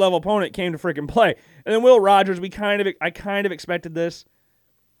 This lower-level opponent came to freaking play. And then Will Rogers, I kind of expected this.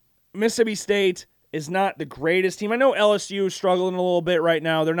 Mississippi State is not the greatest team. I know LSU is struggling a little bit right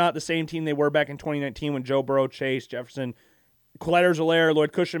now. They're not the same team they were back in 2019 when Joe Burrow, Chase Jefferson, Colette-Zolaire,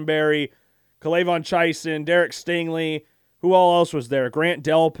 Lloyd Cushenberry, Kalavon Chison, Derek Stingley, who all else was there? Grant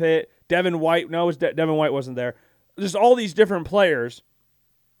Delpit, Devin White. No, Devin White wasn't there. Just all these different players.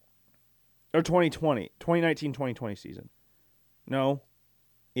 Or 2019-2020 season. No.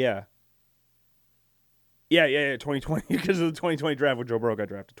 Yeah. Yeah, 2020, because of the 2020 draft when Joe Burrow got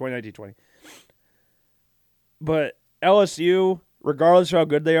drafted, 2019-20. But LSU, regardless of how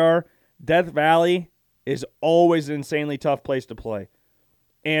good they are, Death Valley is always an insanely tough place to play.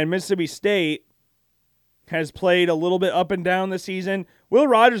 And Mississippi State has played a little bit up and down this season. Will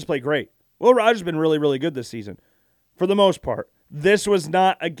Rogers played great. Will Rogers has been really, really good this season, for the most part. This was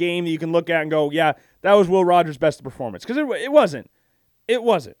not a game that you can look at and go, yeah, that was Will Rogers' best performance. Because it wasn't. It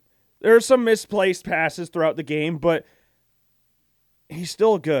wasn't. There are some misplaced passes throughout the game, but he's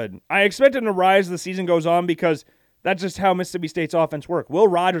still good. I expect him to rise as the season goes on because that's just how Mississippi State's offense works. Will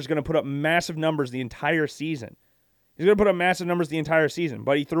Rogers is going to put up massive numbers the entire season. He's going to put up massive numbers the entire season,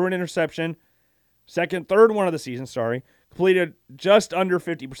 but he threw an interception, third one of the season, completed just under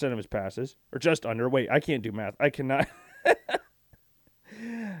 50% of his passes, or just under. Wait, I can't do math. I cannot.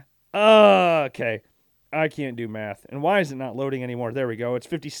 Okay. I can't do math. And why is it not loading anymore? There we go. It's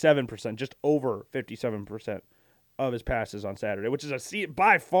 57%, just over 57% of his passes on Saturday, which is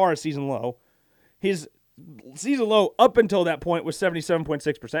by far a season low. His season low up until that point was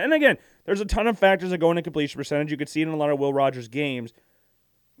 77.6%. And again, there's a ton of factors that go into completion percentage. You could see it in a lot of Will Rogers games.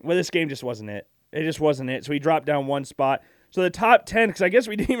 Well, this game just wasn't it. It just wasn't it. So he dropped down one spot. So the top 10, because I guess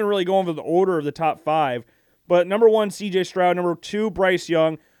we didn't even really go over the order of the top 5, but number 1, C.J. Stroud, number 2, Bryce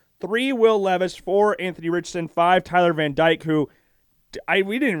Young, 3, Will Levis, 4, Anthony Richardson, 5, Tyler Van Dyke, who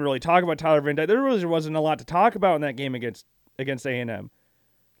we didn't really talk about Tyler Van Dyke. There really wasn't a lot to talk about in that game against A&M.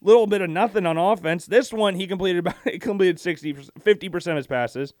 Little bit of nothing on offense. This one, he completed 50% of his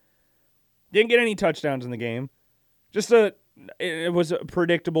passes. Didn't get any touchdowns in the game. It was a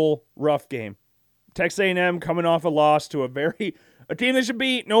predictable, rough game. Texas A&M coming off a loss to a team they should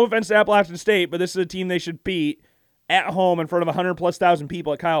beat. No offense to Appalachian State, but this is a team they should beat at home in front of 100,000+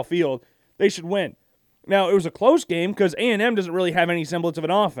 people at Kyle Field. They should win. Now, it was a close game because A&M doesn't really have any semblance of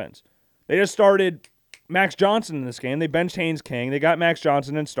an offense. They just started Max Johnson in this game. They benched Haynes King. They got Max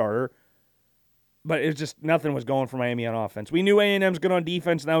Johnson in starter. But it's just nothing was going for Miami on offense. We knew A&M's good on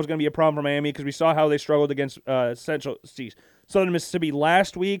defense, and that was going to be a problem for Miami because we saw how they struggled against Southern Mississippi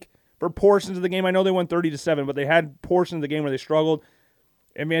last week for portions of the game. I know they won 30-7, but they had portions of the game where they struggled.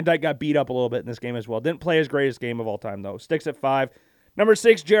 And Van Dyke got beat up a little bit in this game as well. Didn't play his greatest game of all time, though. Sticks at 5. Number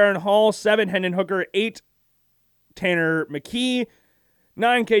 6, Jaron Hall. 7, Hendon Hooker. 8, Tanner McKee.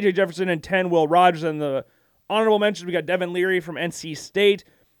 9, KJ Jefferson. And 10, Will Rogers. And the honorable mentions, we got Devin Leary from NC State.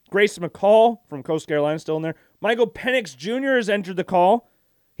 Grayson McCall from Coastal Carolina still in there. Michael Penix Jr. has entered the call.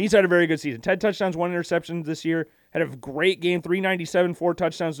 He's had a very good season. 10 touchdowns, 1 interception this year. Had a great game, 397, 4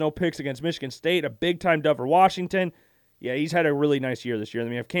 touchdowns, no picks against Michigan State. A big-time dub for Washington. Yeah, he's had a really nice year this year.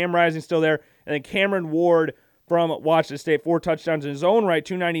 Then we have Cam Rising still there. And then Cameron Ward from Washington State, 4 touchdowns in his own right,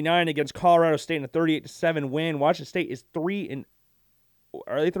 299 against Colorado State in a 38-7 win. Washington State is 3-0.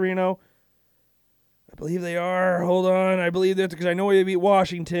 Are they 3-0? I believe they are. Hold on. I believe that's because I know they beat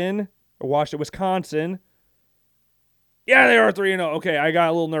Washington. Or Wisconsin. Yeah, they are 3-0. Okay, I got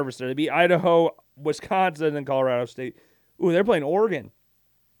a little nervous there. They beat Idaho, Wisconsin, and Colorado State. Ooh, they're playing Oregon.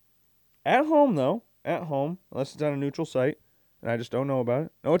 At home, though. At home. Unless it's on a neutral site. And I just don't know about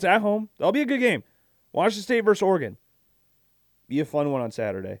it. No, it's at home. That'll be a good game. Washington State versus Oregon. Be a fun one on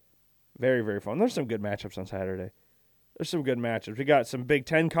Saturday. Very, very fun. There's some good matchups on Saturday. There's some good matchups. We got some Big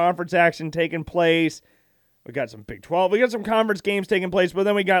Ten conference action taking place. We got some Big 12. We got some conference games taking place. But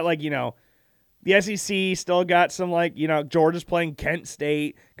then we got, the SEC still got some, Georgia's playing Kent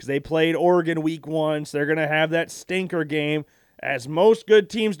State because they played Oregon week 1. So they're going to have that stinker game. As most good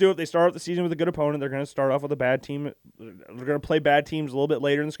teams do, if they start off the season with a good opponent, they're going to start off with a bad team. They're going to play bad teams a little bit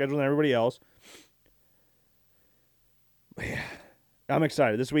later in the schedule than everybody else. But yeah, I'm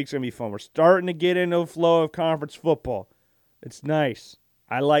excited. This week's going to be fun. We're starting to get into a flow of conference football. It's nice.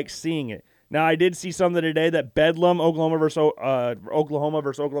 I like seeing it. Now, I did see something today that Bedlam, Oklahoma versus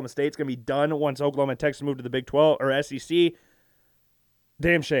Oklahoma State is going to be done once Oklahoma and Texas move to the Big 12 or SEC.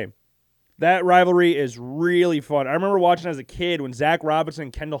 Damn shame. That rivalry is really fun. I remember watching as a kid when Zach Robinson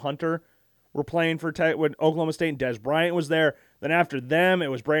and Kendall Hunter were playing for when Oklahoma State and Des Bryant was there. Then after them, it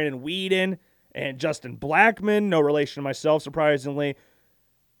was Brandon Weeden and Justin Blackman. No relation to myself, surprisingly.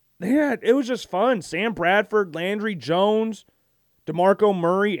 Yeah, it was just fun. Sam Bradford, Landry Jones, DeMarco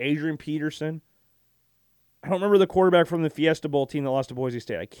Murray, Adrian Peterson. I don't remember the quarterback from the Fiesta Bowl team that lost to Boise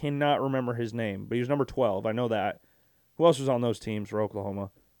State. I cannot remember his name, but he was number 12. I know that. Who else was on those teams for Oklahoma?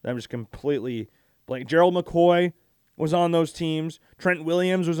 I'm just completely blank. Gerald McCoy was on those teams. Trent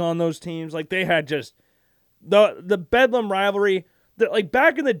Williams was on those teams. They had just the Bedlam rivalry.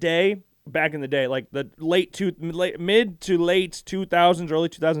 Back in the day, the mid to late 2000s, early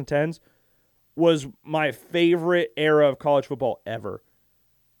 2010s, was my favorite era of college football ever.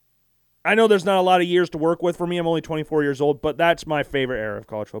 I know there's not a lot of years to work with for me. I'm only 24 years old, but that's my favorite era of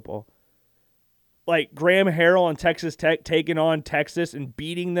college football. Graham Harrell on Texas Tech taking on Texas and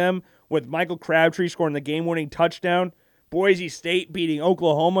beating them with Michael Crabtree scoring the game-winning touchdown. Boise State beating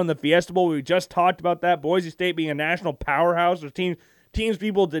Oklahoma in the Fiesta Bowl. We just talked about that. Boise State being a national powerhouse. There's teams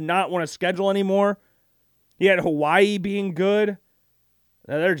people did not want to schedule anymore. You had Hawaii being good.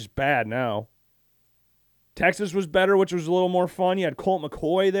 Now, they're just bad now. Texas was better, which was a little more fun. You had Colt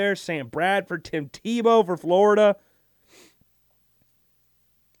McCoy there, Sam Bradford, Tim Tebow for Florida.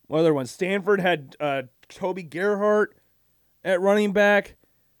 What other one? Stanford had Toby Gerhart at running back.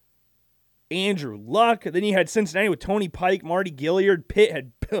 Andrew Luck. Then you had Cincinnati with Tony Pike, Marty Gilliard. Pitt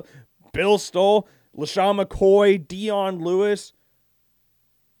had Bill Stoll, LaShawn McCoy, Dion Lewis.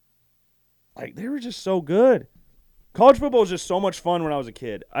 They were just so good. College football was just so much fun when I was a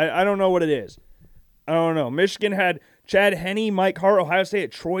kid. I don't know what it is. I don't know. Michigan had Chad Henne, Mike Hart. Ohio State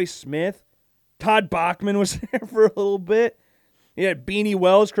had Troy Smith. Todd Bachman was there for a little bit. He had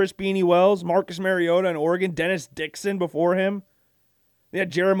Chris Beanie Wells, Marcus Mariota in Oregon, Dennis Dixon before him. They had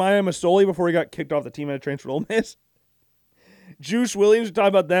Jeremiah Masoli before he got kicked off the team at a transfer to Ole Miss. Juice Williams, we talked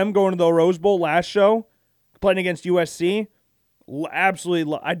about them going to the Rose Bowl last show, playing against USC.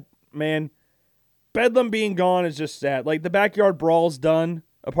 Absolutely, Bedlam being gone is just sad. The backyard brawl's done.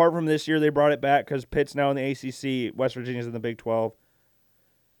 Apart from this year, they brought it back because Pitt's now in the ACC. West Virginia's in the Big 12.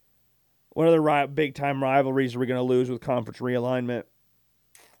 What other big-time rivalries are we going to lose with conference realignment?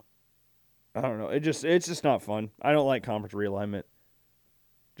 I don't know. It's just not fun. I don't like conference realignment.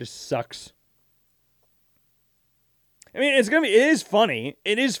 Just sucks. I mean, it is funny.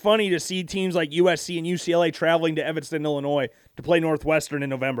 It is funny to see teams like USC and UCLA traveling to Evanston, Illinois to play Northwestern in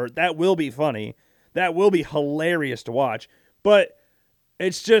November. That will be funny. That will be hilarious to watch. But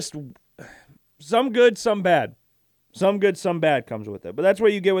it's just some good, some bad. Some good, some bad comes with it. But that's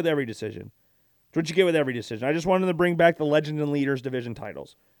what you get with every decision. That's what you get with every decision. I just wanted to bring back the Legend and Leaders division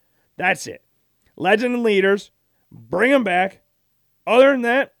titles. That's it. Legend and Leaders, bring them back. Other than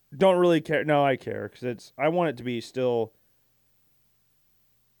that, don't really care. No, I care because I want it to be still.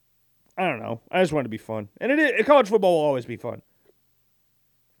 I don't know. I just want it to be fun, and college football will always be fun.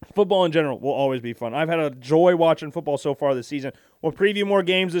 Football in general will always be fun. I've had a joy watching football so far this season. We'll preview more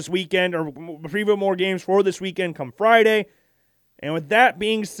games this weekend, or preview more games for this weekend come Friday. And with that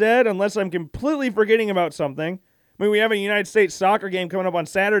being said, unless I'm completely forgetting about something, I mean, we have a United States soccer game coming up on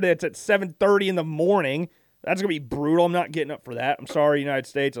Saturday. It's at 7:30 in the morning. That's going to be brutal. I'm not getting up for that. I'm sorry, United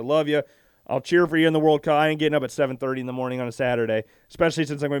States. I love you. I'll cheer for you in the World Cup. I ain't getting up at 7:30 in the morning on a Saturday, especially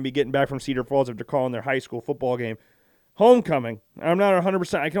since I'm going to be getting back from Cedar Falls after calling their high school football game. Homecoming. I'm not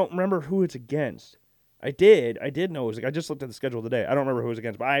 100%. I don't remember who it's against. I did know it was. I just looked at the schedule today. I don't remember who it was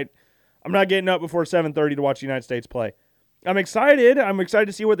against, but I'm not getting up before 7:30 to watch the United States play. I'm excited. I'm excited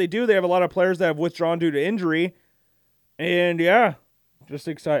to see what they do. They have a lot of players that have withdrawn due to injury. And yeah, just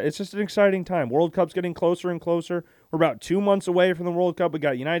excited. It's just an exciting time. World Cup's getting closer and closer. We're about 2 months away from the World Cup. We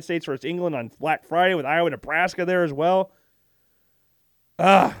got United States versus England on Black Friday with Iowa, Nebraska there as well.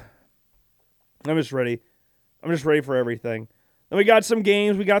 I'm just ready. I'm just ready for everything. Then we got some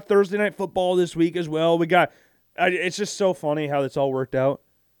games. We got Thursday Night Football this week as well. It's just so funny how this all worked out.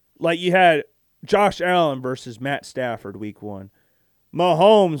 Like, you had Josh Allen versus Matt Stafford week 1.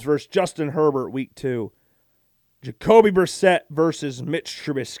 Mahomes versus Justin Herbert week 2. Jacoby Brissett versus Mitch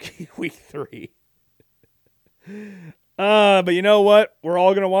Trubisky week 3. But you know what? We're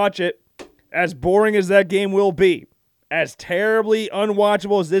all going to watch it. As boring as that game will be, as terribly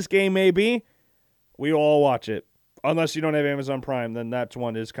unwatchable as this game may be, we will all watch it. Unless you don't have Amazon Prime, then that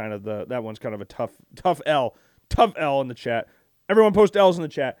one's kind of a tough L. Tough L in the chat. Everyone post L's in the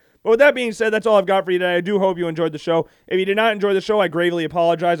chat. But with that being said, that's all I've got for you today. I do hope you enjoyed the show. If you did not enjoy the show, I gravely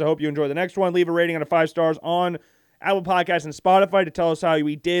apologize. I hope you enjoy the next one. Leave a rating out of 5 stars on Apple Podcasts and Spotify to tell us how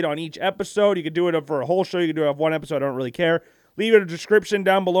we did on each episode. You could do it for a whole show. You could do it for one episode. I don't really care. Leave a description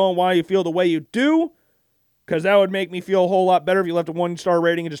down below on why you feel the way you do, because that would make me feel a whole lot better if you left a 1-star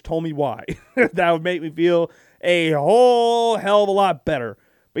rating and just told me why. That would make me feel a whole hell of a lot better.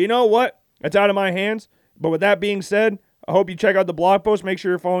 But you know what? It's out of my hands. But with that being said, I hope you check out the blog post. Make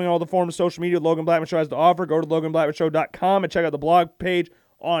sure you're following all the forms of social media Logan Blackman Show has to offer. Go to loganblackmanshow.com and check out the blog page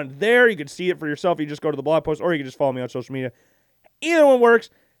on there. You can see it for yourself. You just go to the blog post, or you can just follow me on social media. Either one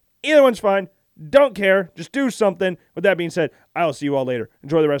works. Either one's fine. Don't care. Just do something. With that being said, I'll see you all later.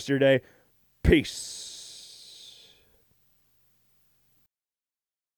 Enjoy the rest of your day. Peace.